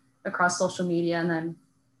CDiNicola across social media. And then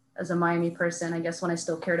as a Miami person, I guess when I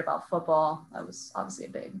still cared about football, I was obviously a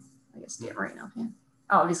big, Dan Marino fan.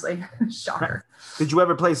 Obviously, shocker. Did you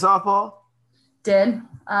ever play softball? Did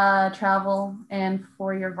travel and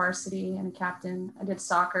 4-year varsity and a captain. I did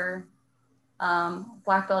soccer,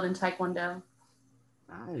 black belt in Taekwondo.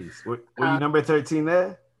 Nice. Were you number 13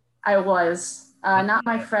 there? I was. Not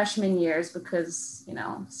my freshman years because,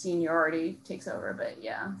 seniority takes over, but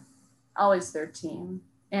yeah, always 13.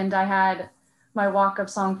 And I had my walk-up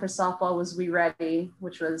song for softball was We Ready,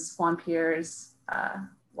 which was Juan Pierre's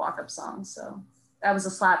walk-up song. So that was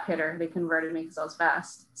a slap hitter. They converted me because I was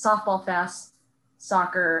fast. Softball fast,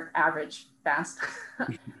 soccer average fast.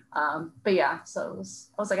 But yeah, so I was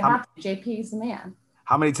like, JP's the man.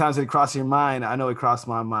 How many times did it cross your mind? I know it crossed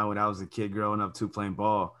my mind when I was a kid growing up too, playing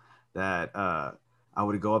ball, that I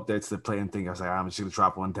would go up there to the play and think, I was like, I'm just going to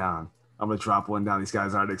drop one down. I'm going to drop one down. These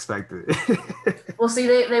guys aren't expected. Well, see,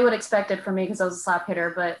 they would expect it from me because I was a slap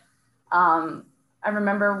hitter. But I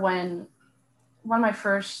remember when one of my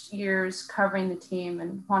first years covering the team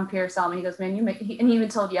and Juan Pierre saw me, he goes, man, and he even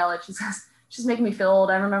told Yelich, he says, she's making me feel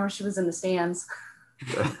old. I remember she was in the stands.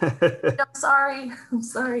 I'm sorry,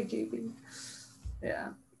 JP. Yeah.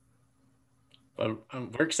 Well,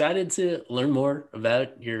 we're excited to learn more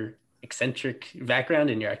about your eccentric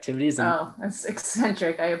background and your activities. And that's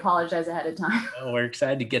eccentric. I apologize ahead of time. We're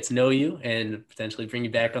excited to get to know you and potentially bring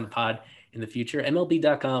you back on the pod in the future.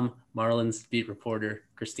 MLB.com, Marlins beat reporter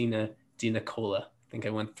Christina DiNicola. I think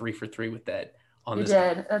I went 3 for 3 with that. You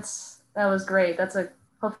did. That was great. That's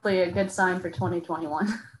hopefully a good sign for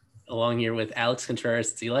 2021. Along here with Alex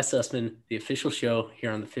Contreras, it's Eli Sussman, the official show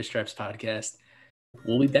here on the Fish Stripes podcast.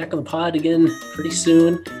 We'll be back on the pod again pretty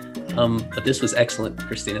soon. But this was excellent,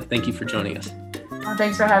 Christina. Thank you for joining us.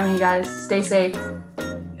 Thanks for having me, guys. Stay safe.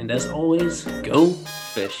 And as always, go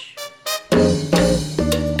fish.